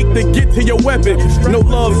gonna take to get to your weapon. No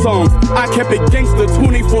love songs, I kept it gangster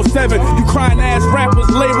 24/7. You crying ass rappers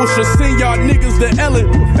label should send y'all niggas to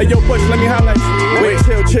Ellen. Hey yo, Bush, let me highlight you.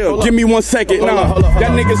 Wait, chill. Give me 1 second. Nah,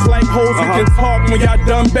 that niggas like hoes who can talk when y'all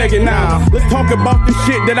done begging. Now, let's talk about the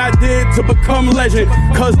shit that I did to become legend.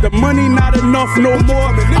 Cause the money not enough no more.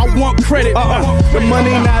 I want credit. The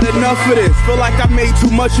money not enough for this. Feel like I made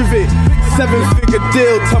too much of it. 7-figure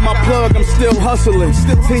deal, tell my plug I'm still hustling.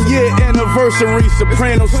 10-year anniversary,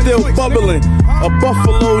 Soprano still bubbling. A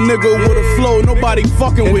Buffalo nigga with a flow nobody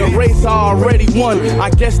fucking with. The race I already won. I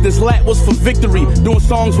guess this lap was for victory. Doing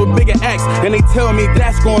songs with bigger acts, and they tell me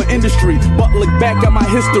that's going industry. But look back at my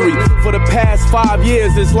history. For the past 5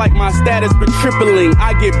 years, it's like my status been tripling.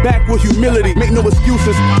 I get back with humility, make no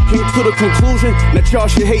excuses. Came to the conclusion that y'all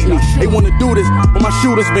should hate me. They wanna do this, but my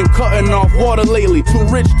shooter's been cutting off water lately. Too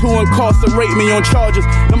rich to incarcerate me on charges.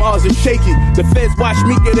 Them odds are shaky. The feds watch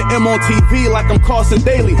me get an M on TV like I'm Carson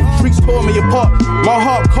Daly. Streets tore me apart. My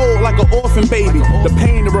heart cold like an orphan baby. The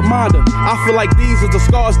pain, the reminder. I feel like these are the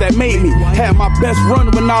scars that made me. Had my best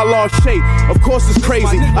run when I lost shape. Of course it's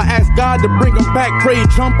crazy. I asked God to bring him back. Pray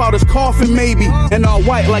jump out his coffin maybe. And all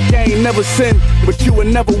white like I ain't never sinned, but you would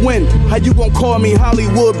never win. How you gon' call me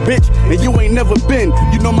Hollywood bitch and you ain't never been?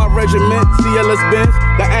 You know my regiment, CLS Benz,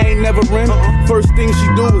 that I ain't never in. First thing she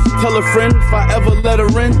do is tell a friend if I ever let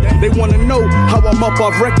her in. They wanna know how I'm up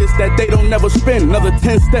off records that they don't never spin. Another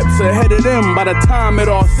 10 steps ahead of them by the time it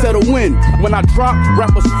all settle in. When I drop,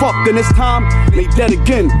 rappers fucked and it's time, they dead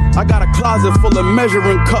again. I got a closet full of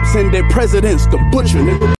measuring cups and their presidents, the butcher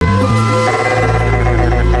nigga.